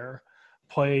player,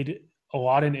 played a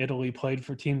lot in Italy, played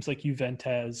for teams like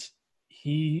Juventus.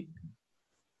 He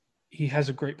has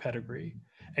a great pedigree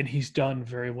and he's done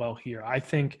very well here. I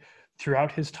think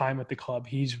throughout his time at the club,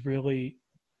 he's really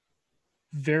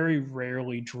very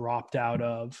rarely dropped out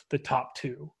of the top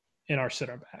two in our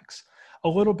center backs. A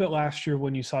little bit last year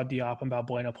when you saw Diop and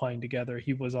Balbuena playing together,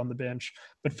 he was on the bench.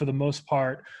 But for the most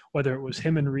part, whether it was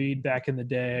him and Reed back in the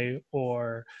day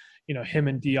or, him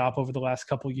and Diop over the last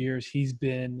couple of years, he's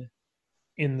been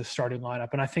in the starting lineup.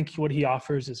 And I think what he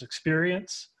offers is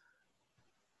experience,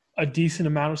 a decent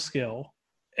amount of skill.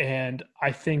 And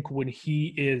I think when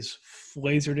he is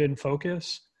lasered in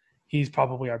focus, he's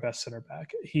probably our best center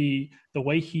back. The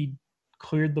way he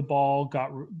cleared the ball,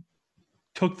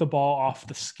 took the ball off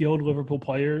the skilled Liverpool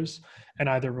players and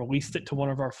either released it to one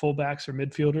of our fullbacks or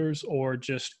midfielders or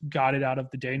just got it out of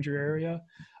the danger area.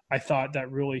 I thought that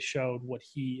really showed what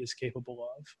he is capable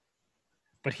of.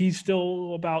 But he's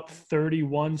still about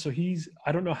 31, so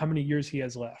I don't know how many years he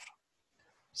has left.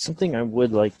 Something I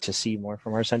would like to see more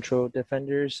from our central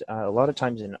defenders. A lot of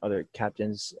times in other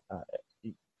captains'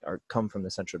 come from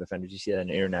the central defenders. You see that in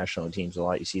international teams a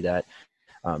lot. You see that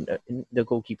the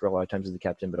goalkeeper a lot of times is the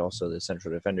captain, but also the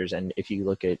central defenders. And if you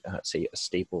look at, say, a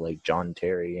staple like John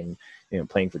Terry, and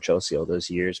playing for Chelsea all those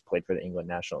years, played for the England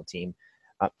national team,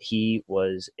 he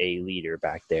was a leader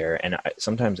back there. And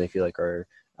sometimes I feel like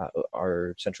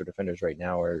our central defenders right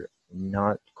now are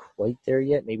not quite there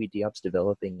yet. Maybe Diop's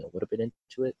developing a little bit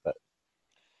into it, but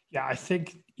yeah, I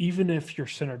think even if your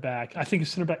center back, I think a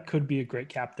center back could be a great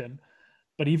captain,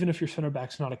 but even if your center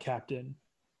back's not a captain,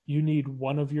 you need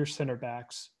one of your center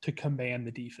backs to command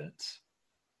the defense.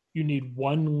 You need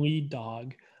one lead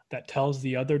dog that tells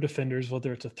the other defenders,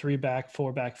 whether it's a 3-back,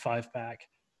 4-back, 5-back,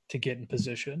 to get in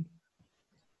position.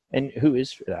 And who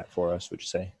is that for us, would you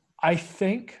say? I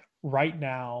think right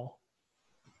now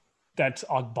that's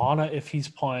Ogbonna if he's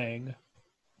playing,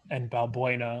 and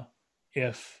Balbuena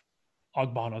if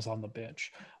Ogbonna's on the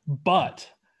bench. But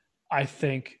I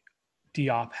think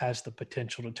Diop has the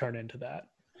potential to turn into that.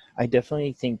 I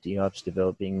definitely think Diop's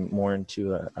developing more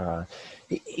into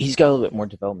he's got a little bit more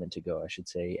development to go, I should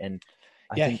say. And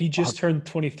I think he just turned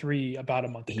 23 about a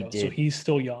month ago, so he's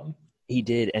still young. He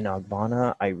did, and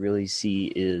Ogbonna, I really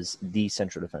see is the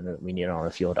central defender that we need on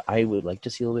the field. I would like to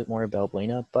see a little bit more of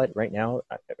Balbuena, but right now,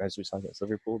 as we saw against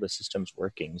Liverpool, the system's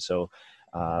working. So,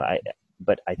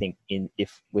 but I think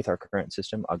with our current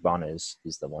system, Ogbonna is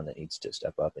the one that needs to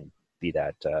step up and be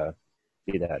that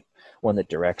one that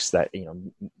directs, that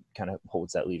kind of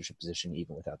holds that leadership position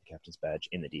even without the captain's badge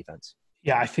in the defense.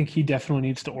 Yeah, I think he definitely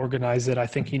needs to organize it. I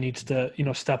think he needs to,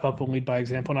 step up and lead by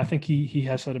example. And I think he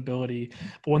has that ability.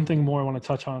 But one thing more I want to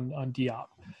touch on Diop.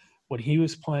 When he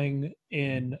was playing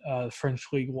in French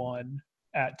League One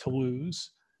at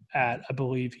Toulouse, I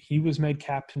believe he was made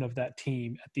captain of that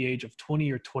team at the age of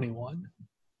 20 or 21.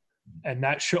 And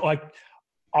that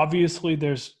obviously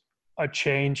there's a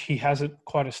change. He hasn't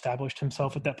quite established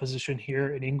himself at that position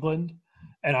here in England.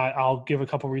 And I'll give a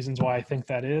couple reasons why I think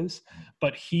that is.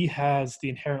 But he has the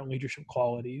inherent leadership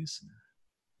qualities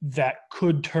that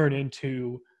could turn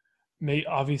into,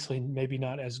 obviously maybe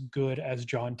not as good as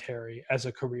John Terry as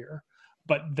a career,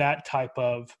 but that type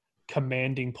of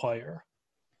commanding player.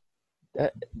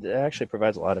 That actually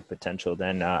provides a lot of potential.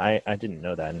 Then I didn't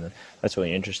know that, and that's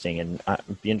really interesting. And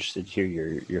I'd be interested to hear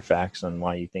your facts on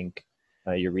why you think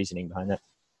your reasoning behind that.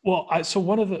 Well, so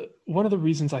one of the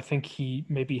reasons I think he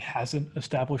maybe hasn't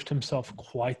established himself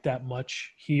quite that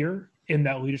much here in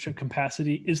that leadership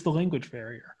capacity is the language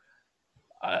barrier.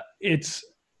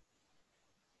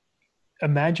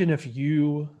 Imagine if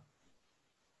you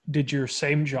did your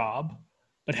same job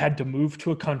but had to move to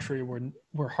a country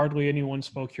where hardly anyone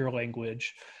spoke your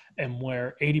language and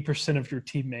where 80% of your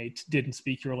teammates didn't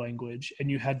speak your language,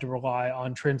 and you had to rely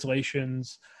on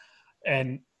translations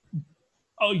and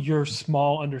your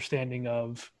small understanding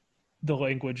of the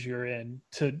language you're in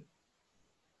to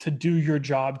do your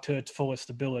job to its fullest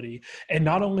ability. And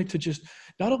not only just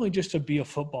to be a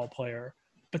football player,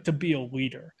 but to be a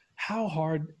leader. How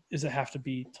hard does it have to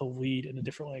be to lead in a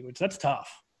different language? That's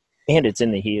tough. And it's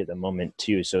in the heat of the moment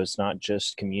too. So it's not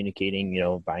just communicating,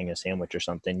 buying a sandwich or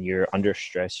something. You're under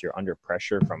stress, you're under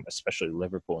pressure from especially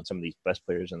Liverpool and some of these best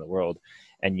players in the world.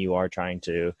 And you are trying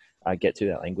to get through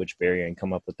that language barrier and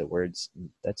come up with the words.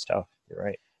 That's tough. You're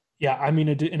right. Yeah. I mean,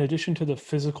 in addition to the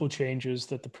physical changes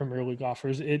that the Premier League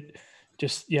offers,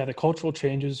 the cultural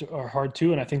changes are hard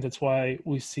too. And I think that's why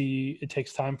we see it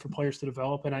takes time for players to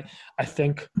develop. And I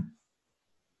think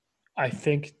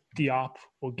Diop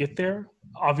will get there.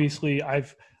 Obviously, I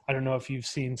don't know if you've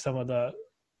seen some of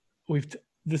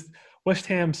this West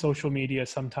Ham social media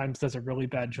sometimes does a really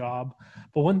bad job.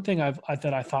 But one thing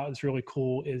that I thought was really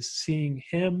cool is seeing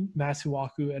him,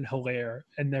 Masuaku, and Hilaire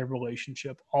and their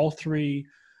relationship. All three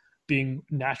being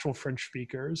natural French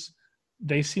speakers,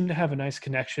 they seem to have a nice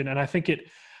connection. And I think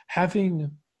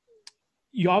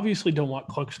you obviously don't want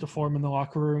cliques to form in the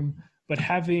locker room, but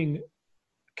having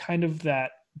kind of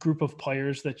that group of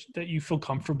players that you feel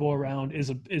comfortable around is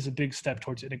a big step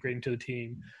towards integrating to the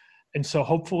team. And so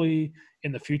hopefully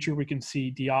in the future we can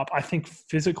see Diop. I think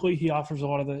physically he offers a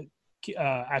lot of the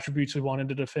attributes we want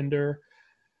in a defender.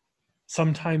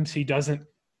 Sometimes he doesn't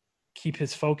keep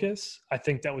his focus. I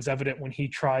think that was evident when he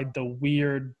tried the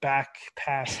weird back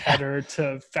pass header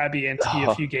to Fabianski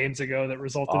a few games ago that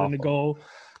resulted in a goal.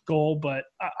 But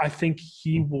I think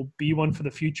he will be one for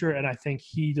the future, and I think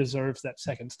he deserves that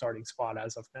second starting spot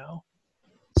as of now.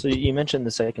 So you mentioned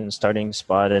the second starting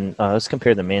spot, and let's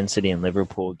compare the Man City and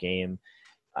Liverpool game.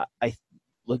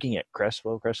 looking at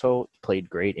Cresswell played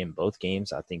great in both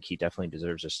games. I think he definitely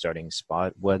deserves a starting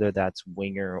spot, whether that's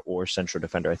winger or central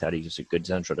defender. I thought he was a good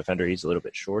central defender. He's a little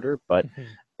bit shorter, but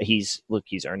he's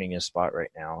earning his spot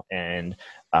right now. And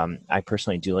I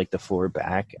personally do like the four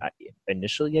back.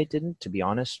 Initially, I didn't, to be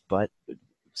honest, but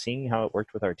seeing how it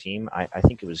worked with our team, I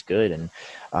think it was good. And,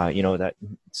 that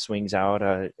swings out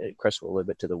Cresswell a little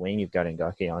bit to the wing. You've got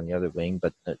Ngake on the other wing,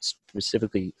 but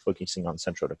specifically focusing on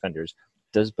central defenders.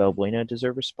 Does Balbuena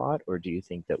deserve a spot, or do you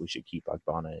think that we should keep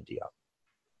Ogbonna and Diop?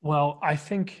 Well, I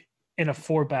think in a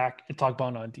 4-back, it's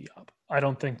Ogbonna and Diop. I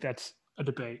don't think that's a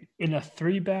debate. In a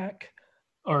 3-back,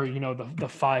 or, the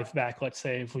 5-back, let's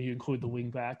say, if we include the wing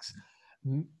backs,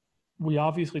 we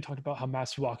obviously talked about how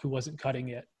Masuaku wasn't cutting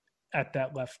it at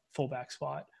that left fullback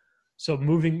spot. So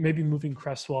maybe moving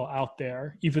Cresswell out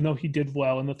there, even though he did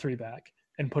well in the 3-back,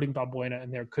 and putting Balbuena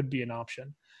in there could be an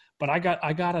option. But I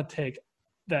gotta take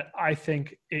that. I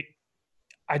think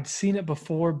I'd seen it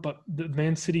before, but the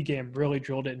Man City game really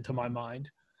drilled it into my mind.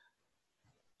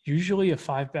 Usually a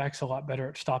 5-back's a lot better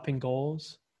at stopping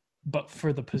goals, but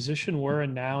for the position we're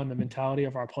in now and the mentality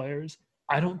of our players,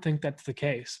 I don't think that's the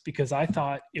case, because I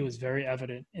thought it was very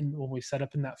evident when we set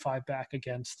up in that 5-back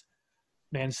against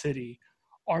Man City,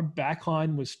 our back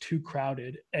line was too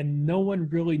crowded and no one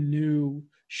really knew,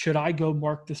 should I go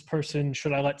mark this person?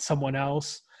 Should I let someone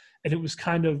else? And it was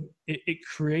it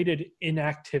created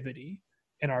inactivity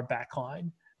in our back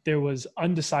line. There was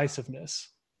undecisiveness.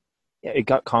 Yeah, it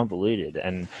got convoluted.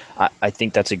 And I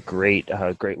think that's a great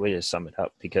way to sum it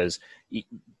up, because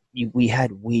we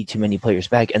had way too many players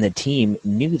back, and the team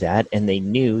knew that, and they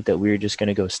knew that we were just going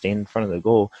to go stand in front of the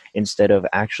goal instead of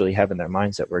actually having their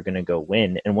minds that we're going to go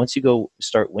win. And once you go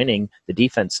start winning, the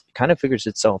defense kind of figures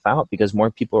itself out, because more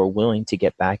people are willing to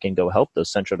get back and go help those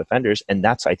central defenders. And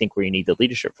that's, I think, where you need the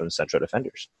leadership from the central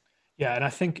defenders. Yeah, and I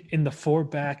think in the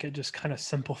 4-back, it just kind of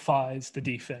simplifies the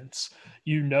defense.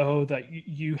 You know that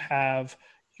you have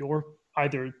your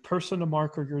either person to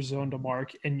mark or your zone to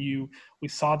mark, and we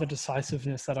saw the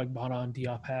decisiveness that Ogbonna and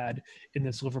Diop had in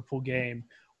this Liverpool game,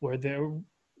 where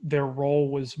their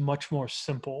role was much more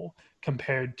simple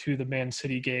compared to the Man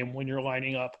City game, when you're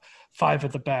lining up 5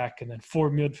 at the back and then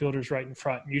 4 midfielders right in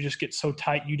front. You just get so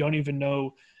tight, you don't even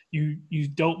know, you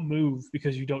don't move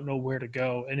because you don't know where to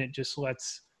go, and it just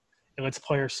lets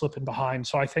players slip in behind.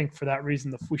 So I think for that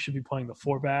reason, we should be playing the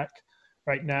 4-back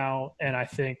right now, and I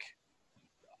think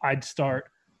I'd start,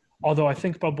 although I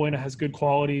think Balbuena has good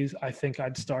qualities, I think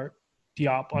I'd start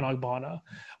Diop on Ogbonna.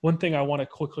 One thing I want to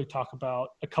quickly talk about,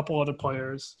 a couple other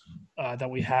players that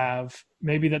we have,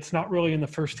 maybe that's not really in the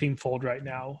first team fold right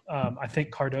now. I think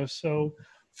Cardoso,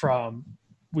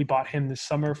 we bought him this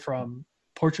summer from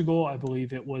Portugal. I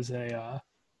believe it was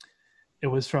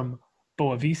from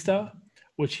Boavista,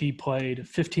 which he played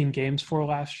 15 games for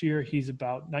last year. He's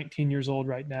about 19 years old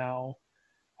right now.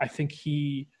 I think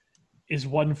he is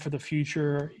one for the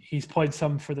future. He's played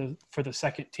some for the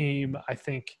second team. I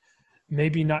think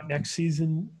maybe not next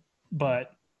season,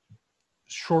 but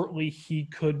shortly he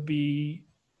could be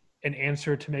an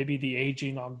answer to maybe the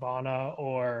aging Ogbonna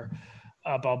or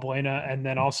Balbuena, and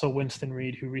then also Winston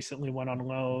Reid, who recently went on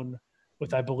loan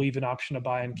with, I believe, an option to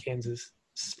buy in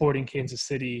Sporting Kansas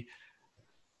City.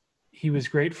 He was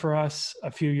great for us a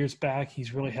few years back.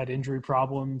 He's really had injury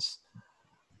problems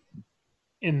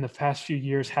in the past few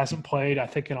years, hasn't played, I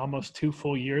think, in almost 2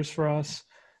 full years for us.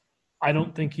 I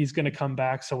don't think he's going to come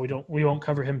back, so we won't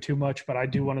cover him too much, but I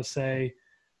do want to say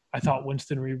I thought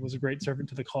Winston Reid was a great servant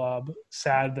to the club.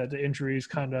 Sad that the injuries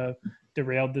kind of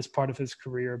derailed this part of his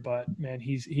career, but man,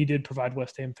 he did provide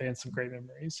West Ham fans some great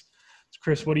memories. So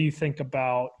Chris, what do you think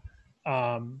about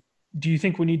do you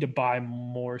think we need to buy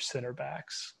more center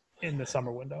backs in the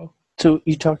summer window? So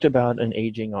you talked about an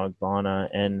aging Ogbonna,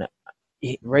 and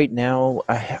right now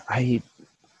I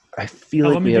feel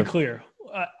like let me be clear.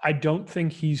 I don't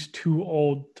think he's too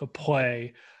old to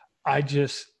play.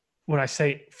 When I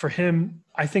say for him,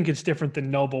 I think it's different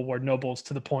than Noble, where Noble's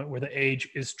to the point where the age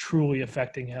is truly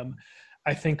affecting him.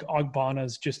 I think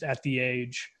Ogbonna's just at the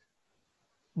age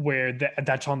where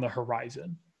that's on the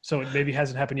horizon. So it maybe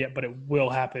hasn't happened yet, but it will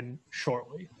happen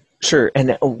shortly. Sure,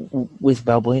 and with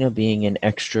Balbuena being an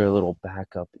extra little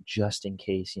backup just in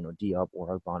case, Diop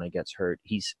or Ogbonna gets hurt,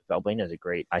 Balbuena is a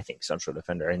great, I think, central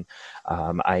defender, and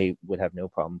I would have no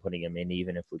problem putting him in,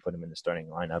 even if we put him in the starting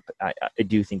lineup. I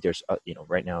do think there's,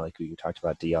 right now, like you talked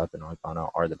about, Diop and Ogbonna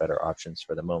are the better options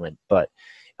for the moment, but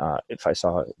if I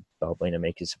saw Balbuena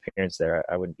make his appearance there,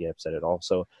 I wouldn't be upset at all.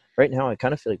 So right now, I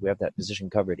kind of feel like we have that position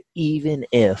covered, even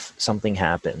if something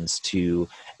happens to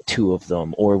two of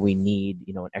them, or we need,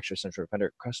 an extra central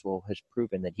defender. Cresswell has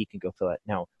proven that he can go fill that.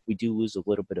 Now, we do lose a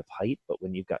little bit of height, but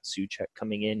when you've got Souček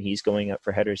coming in, he's going up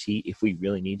for headers. If we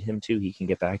really need him to, he can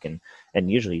get back and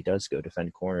usually he does go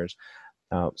defend corners.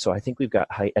 So I think we've got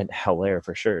height, and Haller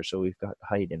for sure. So we've got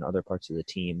height in other parts of the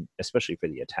team, especially for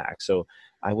the attack. So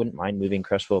I wouldn't mind moving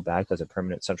Cresswell back as a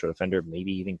permanent central defender,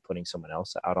 maybe even putting someone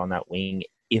else out on that wing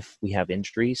if we have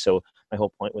injury. So my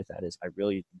whole point with that is I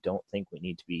really don't think we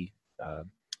need to be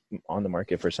on the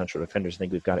market for central defenders. I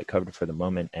think we've got it covered for the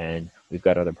moment, and we've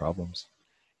got other problems.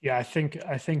 Yeah, I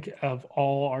think of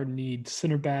all our needs,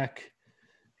 center back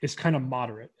is kind of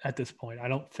moderate at this point. I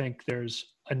don't think there's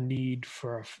a need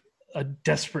for a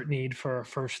desperate need for a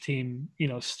first team,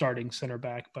 starting center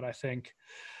back. But I think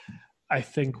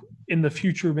in the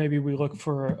future, maybe we look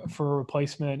for a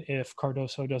replacement if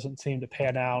Cardoso doesn't seem to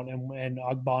pan out and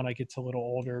Ogbonna gets a little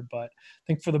older. But I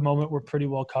think for the moment, we're pretty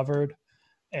well covered.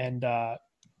 And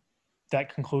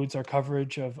that concludes our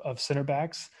coverage of center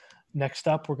backs. Next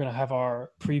up, we're going to have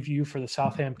our preview for the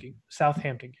Southampton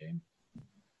game.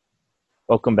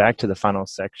 Welcome back to the final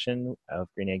section of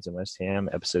Green Eggs and West Ham,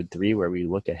 episode 3, where we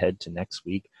look ahead to next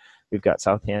week. We've got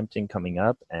Southampton coming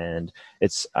up, and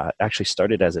it's actually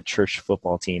started as a church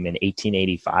football team in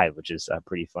 1885, which is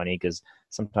pretty funny because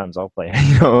sometimes I'll play,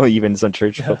 even some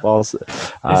church footballs. Is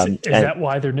that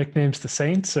why their nickname's the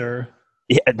Saints, or?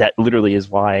 Yeah, that literally is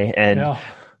why. And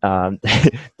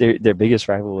their biggest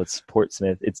rival is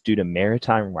Portsmouth. It's due to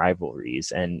maritime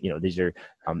rivalries, and these are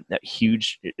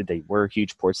huge. They were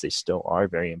huge ports. They still are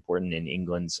very important in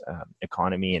England's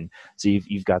economy, and so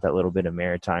you've got that little bit of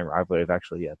maritime rivalry. I've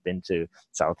actually been to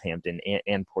Southampton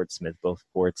and Portsmouth, both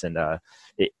ports, and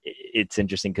it's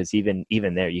interesting because even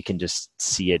there you can just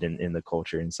see it in the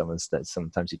culture. And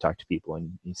sometimes you talk to people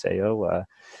and you say,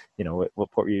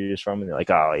 what port were you just from? And they're like,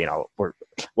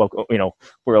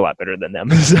 we're a lot better than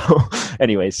them. So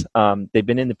anyways, they've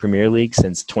been in the Premier League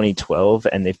since 2012,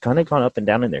 and they've kind of gone up and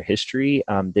down in their history.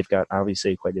 They've got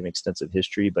obviously quite an extensive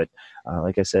history, but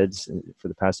like I said, for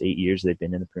the past 8 years, they've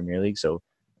been in the Premier League. So,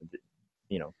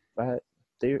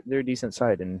 they're a decent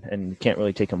side and can't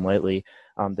really take them lightly.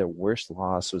 Their worst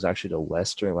loss was actually to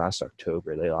Leicester last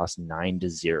October. They lost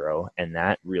 9-0, and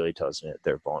that really tells me that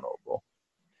they're vulnerable.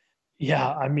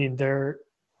 Yeah, I mean, they're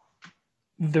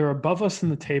above us in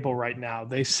the table right now.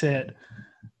 They sit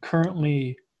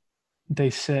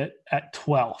at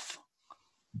 12th,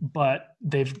 but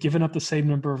they've given up the same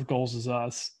number of goals as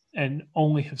us and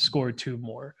only have scored 2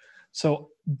 more. So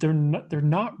they're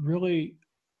not really,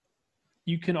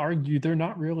 you can argue they're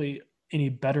not really any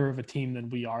better of a team than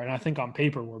we are. And I think on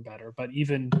paper we're better, but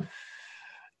even,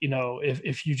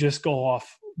 if you just go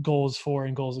off goals for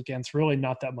and goals against, really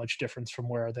not that much difference from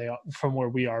where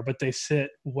we are, but they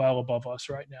sit well above us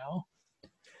right now.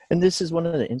 And this is one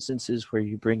of the instances where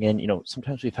you bring in,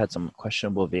 sometimes we've had some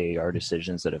questionable VAR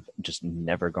decisions that have just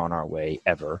never gone our way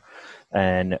ever.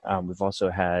 And we've also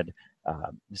had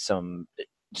some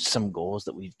goals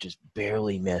that we've just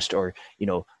barely missed, or,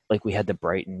 like we had the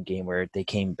Brighton game where they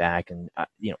came back and,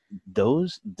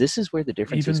 this is where the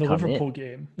differences come in. Even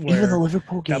the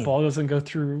Liverpool game. That ball doesn't go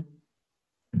through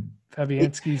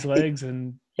Fabianski's legs,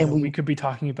 and we could be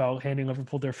talking about handing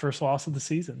Liverpool their first loss of the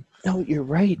season. No, you're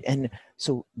right. And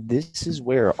so this is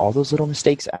where all those little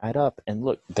mistakes add up. And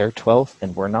look, they're 12th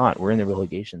and we're not. We're in the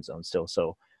relegation zone still.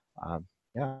 So,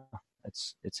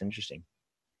 it's interesting.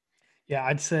 Yeah,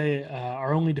 I'd say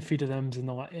our only defeat to them in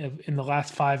the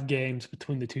last 5 games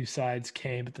between the two sides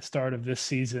came at the start of this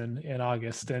season in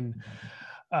August. And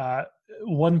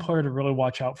one player to really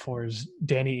watch out for is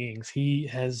Danny Ings. He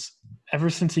has, ever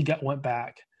since he went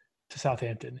back to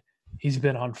Southampton, he's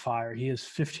been on fire. He has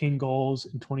 15 goals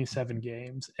in 27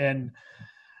 games. And,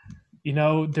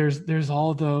 there's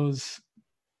all those,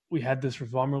 we had this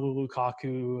with Romelu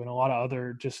Lukaku and a lot of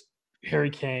other, just Harry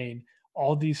Kane,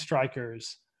 all these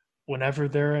strikers, whenever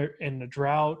they're in a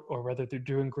drought or whether they're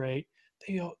doing great,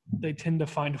 they tend to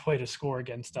find a way to score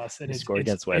against us. And score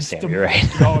against West Ham, you're right.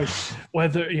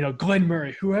 Whether, Glenn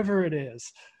Murray, whoever it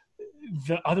is,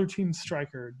 the other team's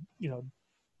striker,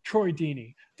 Troy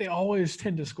Deeney, they always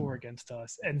tend to score against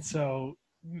us. And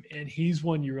he's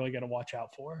one you really got to watch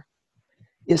out for.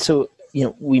 Yeah, so,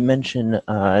 we mentioned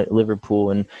Liverpool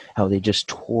and how they just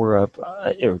tore up,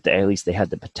 or at least they had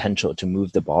the potential to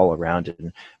move the ball around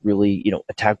and really,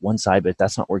 attack one side, but if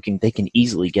that's not working, they can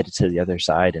easily get it to the other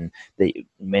side. And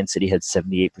Man City had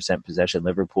 78% possession.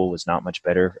 Liverpool was not much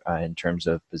better in terms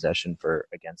of possession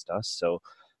against us. So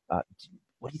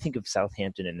what do you think of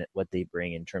Southampton and what they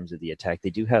bring in terms of the attack? They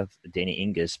do have Danny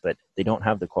Ings, but they don't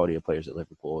have the quality of players that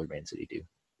Liverpool or Man City do.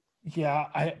 Yeah,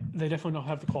 they definitely don't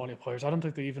have the quality of players. I don't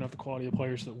think they even have the quality of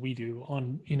players that we do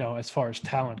on, as far as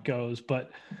talent goes,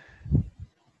 but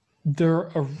they're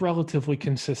a relatively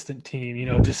consistent team,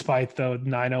 despite the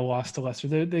 9-0 loss to Leicester.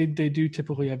 They do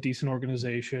typically have decent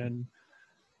organization.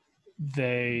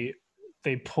 They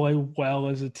play well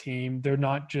as a team. They're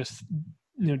not just,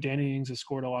 Danny Ings has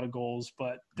scored a lot of goals,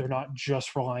 but they're not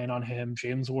just relying on him.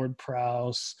 James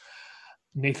Ward-Prowse,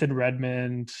 Nathan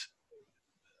Redmond,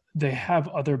 they have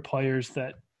other players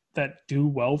that do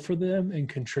well for them and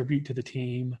contribute to the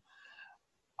team.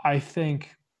 I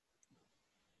think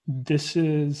this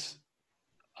is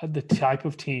the type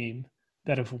of team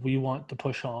that if we want to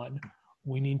push on,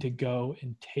 we need to go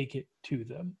and take it to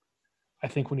them. I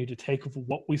think we need to take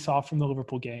what we saw from the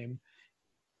Liverpool game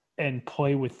and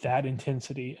play with that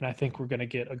intensity, and I think we're going to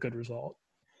get a good result.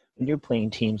 When you're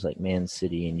playing teams like Man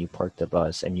City and you park the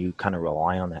bus and you kind of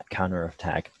rely on that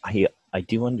counterattack, I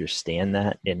do understand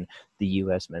that in the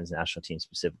U.S. men's national team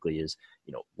specifically is,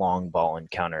 long ball and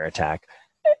counterattack.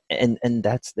 And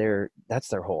that's their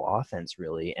whole offense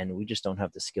really. And we just don't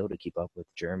have the skill to keep up with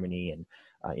Germany and,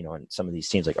 and some of these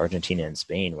teams like Argentina and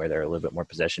Spain where they're a little bit more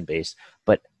possession based.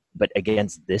 But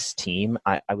against this team,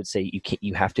 I would say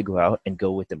you have to go out and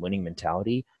go with the winning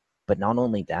mentality. But not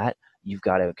only that, you've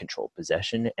got to control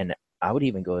possession. And I would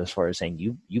even go as far as saying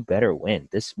you better win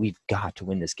this. We've got to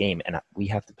win this game, and we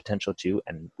have the potential to,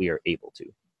 and we are able to.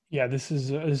 Yeah, this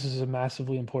is a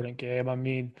massively important game. I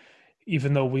mean,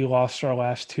 even though we lost our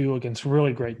last two against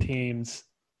really great teams,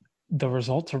 the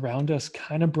results around us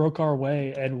kind of broke our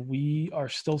way, and we are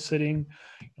still sitting.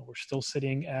 We're still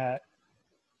sitting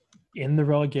in the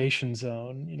relegation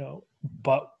zone.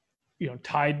 But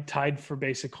tied for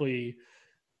basically.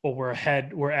 Well, we're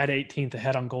ahead. We're at 18th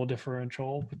ahead on goal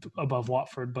differential above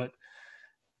Watford, but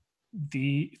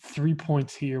the 3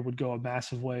 points here would go a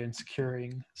massive way in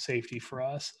securing safety for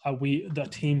us. The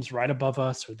teams right above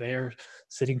us are there,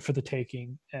 sitting for the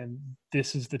taking, and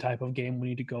this is the type of game we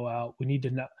need to go out. We need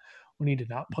to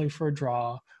not play for a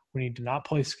draw. We need to not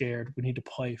play scared. We need to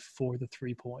play for the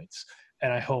 3 points.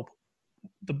 And I hope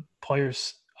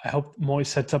Moyes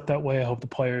sets up that way. I hope the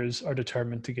players are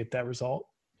determined to get that result.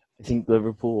 I think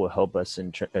Liverpool will help us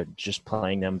in just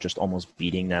playing them, just almost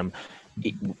beating them.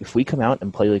 If we come out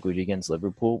and play like we did against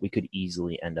Liverpool, we could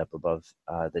easily end up above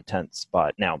the 10th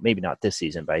spot. Now, maybe not this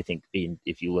season, but I think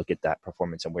if you look at that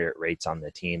performance and where it rates on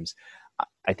the teams,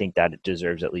 I think that it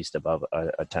deserves at least above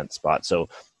a 10th spot. So,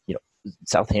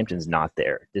 Southampton's not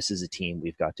there. This is a team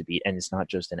we've got to beat, and it's not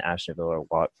just an Aston Villa or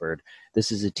Watford.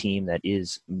 This is a team that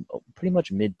is pretty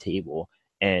much mid-table,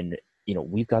 and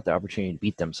we've got the opportunity to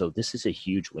beat them. So this is a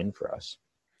huge win for us.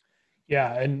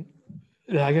 Yeah. And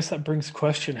I guess that brings a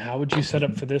question. How would you set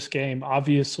up for this game?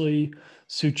 Obviously,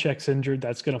 Souček's injured.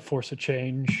 That's going to force a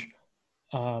change.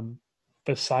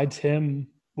 Besides him,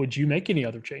 would you make any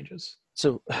other changes?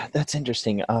 So that's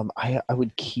interesting. I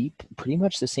would keep pretty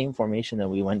much the same formation that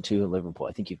we went to Liverpool.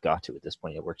 I think you've got to at this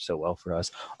point. It worked so well for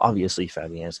us. Obviously,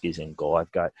 Fabianski's in goal.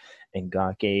 I've got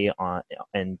Ngake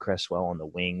and Cresswell on the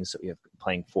wings. So we have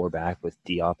playing 4-back with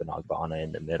Diop and Ogbonna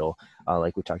in the middle.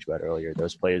 Like we talked about earlier,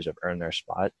 those players have earned their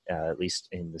spot, at least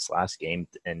in this last game.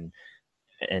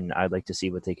 And I'd like to see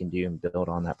what they can do and build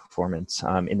on that performance.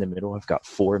 In the middle, I've got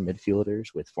 4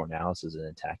 midfielders with Fornals as an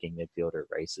attacking midfielder,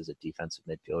 Rice as a defensive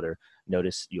midfielder.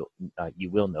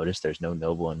 You will notice there's no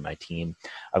Noble in my team.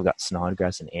 I've got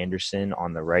Snodgrass and Anderson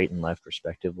on the right and left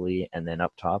respectively, and then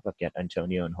up top I've got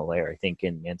Antonio and Haller. I think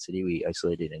in Man City we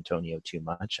isolated Antonio too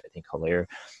much. I think Haller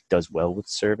does well with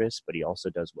service, but he also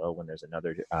does well when there's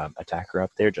another attacker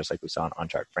up there, just like we saw in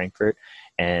Eintracht Frankfurt.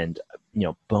 And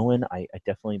Bowen, I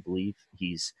definitely believe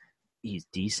he's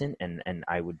decent, and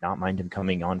I would not mind him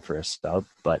coming on for a sub.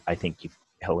 But I think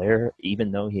Haller,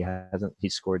 even though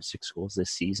he's scored 6 goals this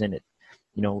season,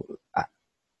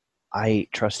 I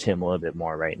trust him a little bit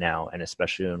more right now, and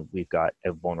especially when we've got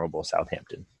a vulnerable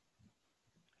Southampton.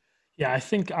 Yeah, I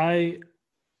think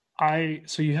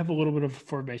so you have a little bit of a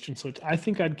formation switch. I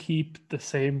think I'd keep the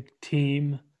same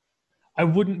team. I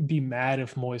wouldn't be mad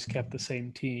if Moyes kept the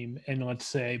same team and, let's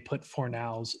say, put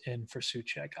Fornals in for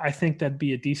Souček. I think that'd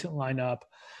be a decent lineup,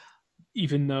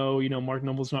 even though, Mark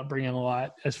Noble's not bringing a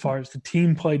lot as far as the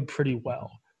team played pretty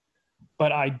well.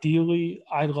 But ideally,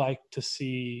 I'd like to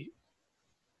see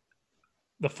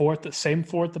the same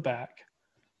 4 at the back.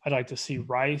 I'd like to see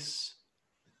Rice,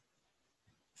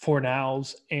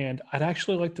 Fornals, and I'd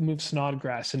actually like to move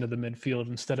Snodgrass into the midfield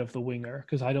instead of the winger,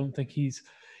 because I don't think he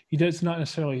does not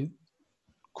necessarily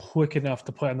quick enough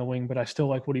to play on the wing, but I still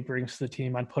like what he brings to the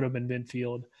team. I'd put him in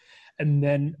midfield. And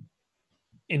then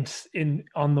in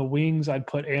on the wings, I'd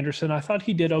put Anderson. I thought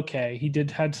he did okay. He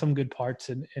had some good parts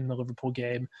in the Liverpool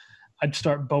game. I'd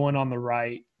start Bowen on the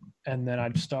right, and then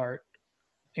I'd start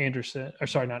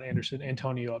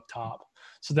Antonio up top.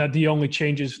 So that the only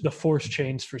changes, the force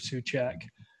change for Souček,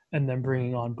 and then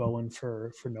bringing on Bowen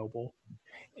for Noble.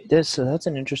 So that's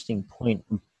an interesting point.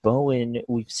 Bowen,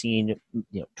 we've seen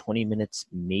 20 minutes,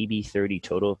 maybe 30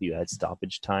 total if you had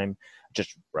stoppage time.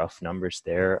 Just rough numbers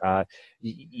there.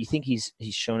 You think he's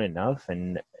shown enough,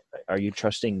 and are you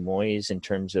trusting Moyes in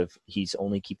terms of he's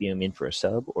only keeping him in for a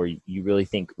sub, or you really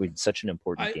think with such an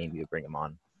important game you bring him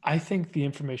on? I think the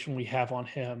information we have on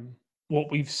him,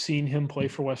 what we've seen him play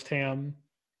for West Ham,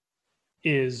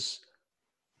 is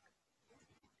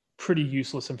pretty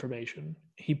useless information.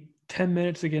 10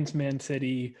 minutes against Man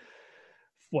City,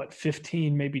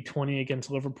 15, maybe 20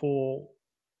 against Liverpool.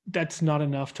 That's not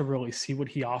enough to really see what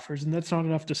he offers, and that's not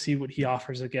enough to see what he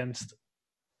offers against.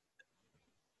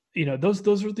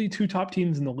 Those are the two top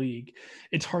teams in the league.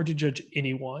 It's hard to judge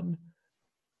anyone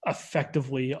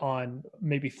effectively on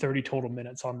maybe 30 total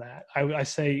minutes on that. I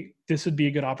say this would be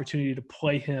a good opportunity to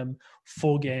play him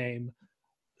full game,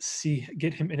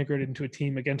 get him integrated into a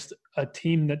team against a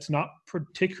team that's not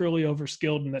particularly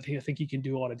overskilled and that I think he can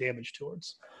do a lot of damage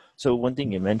towards. So one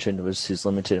thing you mentioned was his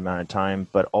limited amount of time,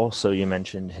 but also you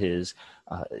mentioned his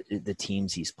the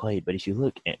teams he's played. But if you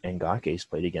look, Ngake's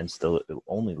played against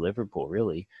only Liverpool,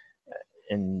 really.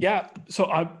 And yeah, so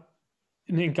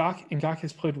Ngake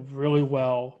has played really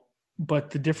well,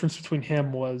 but the difference between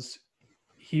him was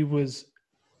he was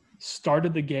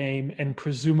started the game and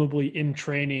presumably in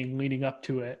training leading up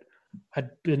to it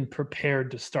had been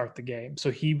prepared to start the game.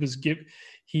 So he was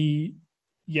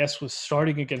was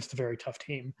starting against a very tough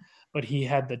team, but he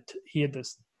had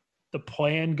the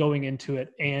plan going into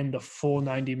it and the full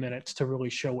 90 minutes to really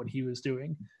show what he was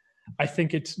doing. I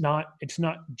think it's not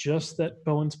just that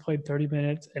Bowen's played 30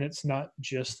 minutes, and it's not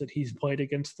just that he's played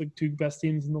against the two best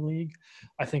teams in the league.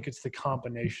 I think it's the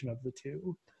combination of the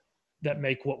two that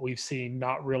make what we've seen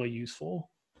not really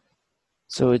useful.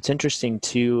 So it's interesting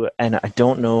too, and I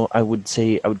don't know, I would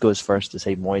go as far as to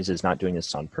say Moyes is not doing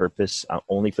this on purpose,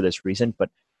 only for this reason, but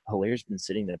Haller's been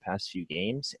sitting the past few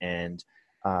games, and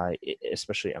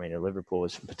especially, Liverpool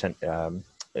is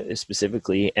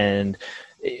specifically, and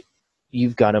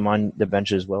you've got him on the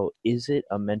bench as well. Is it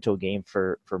a mental game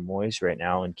for Moyes right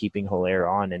now and keeping Haller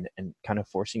on and kind of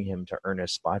forcing him to earn a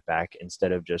spot back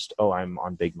instead of just, I'm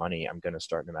on big money, I'm going to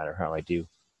start no matter how I do?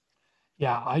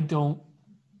 Yeah,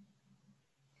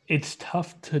 it's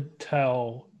tough to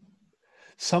tell.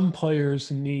 Some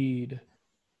players need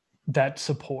that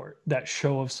support, that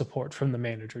show of support from the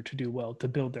manager to do well, to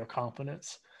build their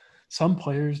confidence. Some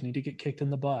players need to get kicked in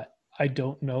the butt. I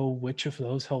don't know which of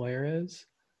those Haller is.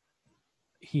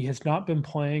 He has not been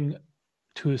playing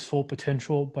to his full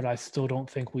potential, but I still don't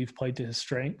think we've played to his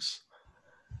strengths.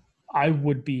 I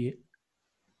would be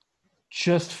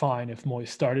just fine if Moyes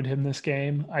started him this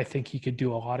game. I think he could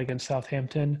do a lot against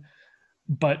Southampton.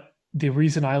 But the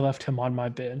reason I left him on my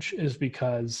bench is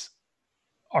because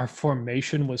our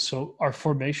formation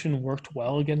worked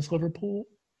well against Liverpool.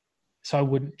 So I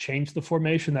wouldn't change the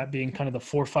formation, that being kind of the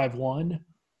 4-5-1.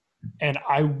 And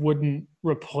I wouldn't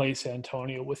replace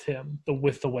Antonio with him,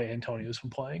 with the way Antonio's been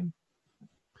playing.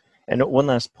 And one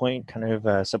last point, kind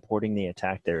of supporting the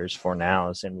attack there is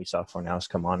Fornals, and we saw Fornals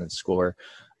come on and score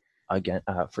again.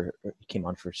 Came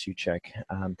on for Souček.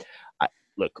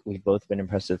 Look, we've both been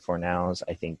impressed with Fornals.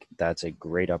 I think that's a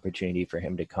great opportunity for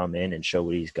him to come in and show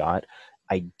what he's got.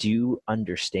 I do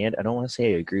understand. I don't want to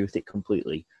say I agree with it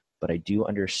completely, but I do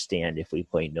understand if we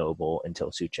play Noble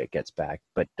until Souček gets back.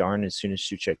 But darn, as soon as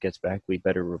Souček gets back, we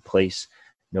better replace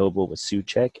Noble with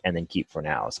Souček and then keep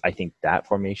Fornals. I think that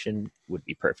formation would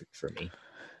be perfect for me.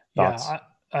 Thoughts?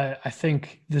 Yeah, I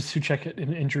think the Souček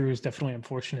injury was definitely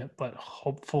unfortunate, but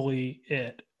hopefully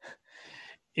it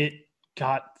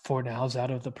got Fornals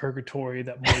out of the purgatory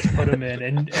that Moyes put him in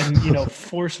and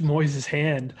forced Moyes'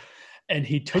 hand. And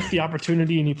he took the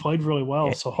opportunity and he played really well.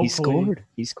 Yeah, so hopefully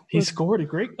he scored a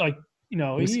great,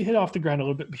 he hit off the ground a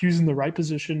little bit. He was in the right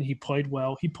position. He played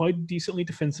well. He played decently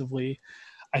defensively.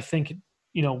 I think,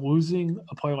 losing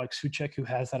a player like Souček who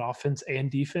has that offense and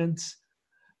defense,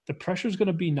 the pressure is going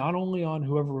to be not only on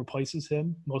whoever replaces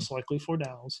him, most likely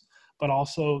Fornals, but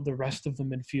also the rest of the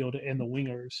midfield and the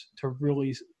wingers to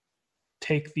really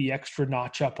take the extra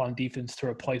notch up on defense to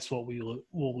replace what we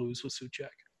will lose with Souček.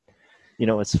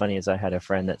 What's funny is I had a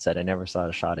friend that said I never saw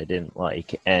a shot I didn't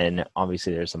like, and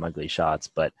obviously there's some ugly shots,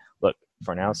 but look,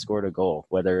 Fornals scored a goal,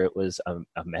 whether it was a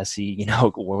Messi,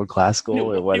 world-class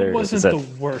goal, or whether it wasn't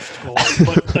the worst goal,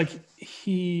 but like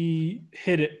he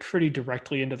hit it pretty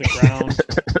directly into the ground.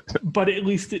 But at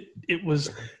least it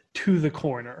was to the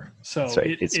corner, so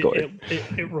right. It scored.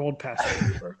 It rolled past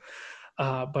the keeper.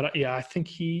 But yeah, I think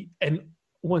and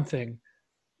one thing,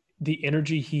 the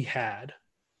energy he had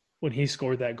when he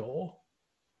scored that goal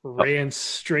ran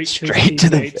straight to his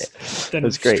teammates, then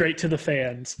straight to the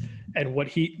fans. And what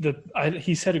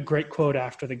he said a great quote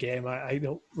after the game. I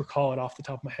don't recall it off the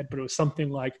top of my head, but it was something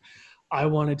like, "I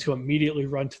wanted to immediately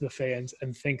run to the fans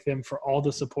and thank them for all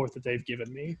the support that they've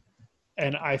given me."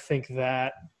 And I think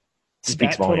that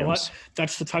speaks volumes.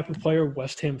 That's the type of player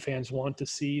West Ham fans want to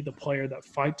see, the player that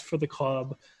fights for the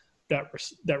club, that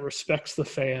respects the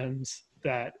fans,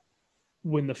 that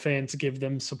when the fans give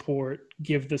them support,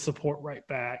 give the support right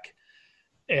back.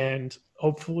 And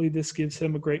hopefully this gives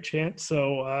him a great chance.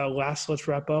 So let's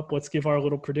wrap up. Let's give our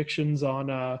little predictions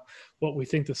on what we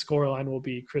think the scoreline will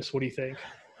be. Chris, what do you think?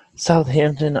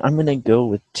 Southampton, I'm going to go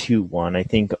with 2-1. I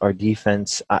think our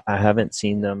defense, I haven't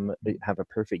seen them have a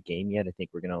perfect game yet. I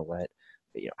think we're going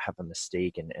to have a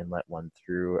mistake and let one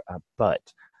through.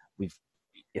 But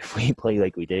if we play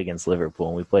like we did against Liverpool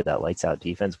and we play that lights out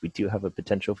defense, we do have a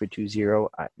potential for 2-0.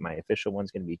 My official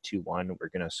one's going to be 2-1. We're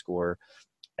going to score,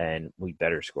 and we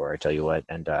better score, I tell you what.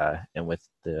 And with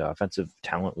the offensive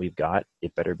talent we've got,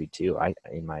 it better be 2,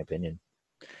 in my opinion.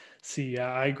 See,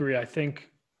 I agree. I think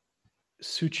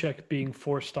Souček being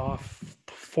forced off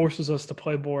forces us to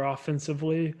play more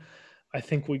offensively. I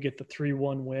think we get the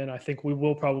 3-1 win. I think we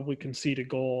will probably concede a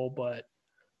goal, but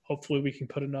hopefully we can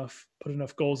put enough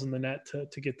goals in the net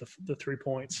to get the 3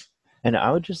 points. And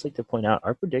I would just like to point out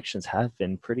our predictions have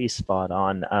been pretty spot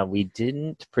on. We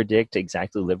didn't predict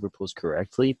exactly Liverpool's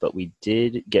correctly, but we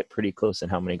did get pretty close in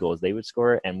how many goals they would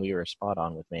score, and we were spot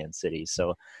on with Man City.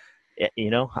 So,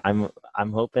 I'm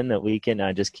hoping that we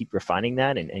can just keep refining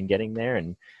that and getting there.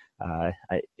 And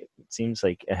it seems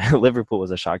like Liverpool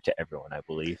was a shock to everyone, I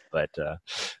believe. But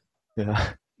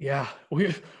yeah. Yeah,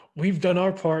 we've done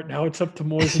our part. Now it's up to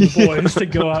Moyes and the boys to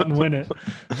go out and win it.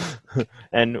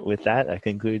 And with that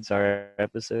concludes our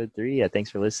episode 3. Thanks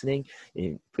for listening.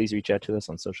 Please reach out to us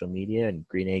on social media and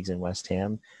Green Eggs and West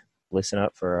Ham. Listen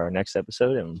up for our next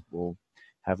episode, and we'll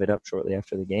have it up shortly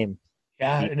after the game.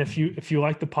 Yeah, and if you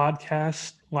like the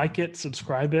podcast, like it,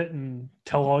 subscribe it, and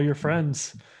tell all your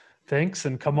friends. Thanks,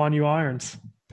 and come on, you Irons.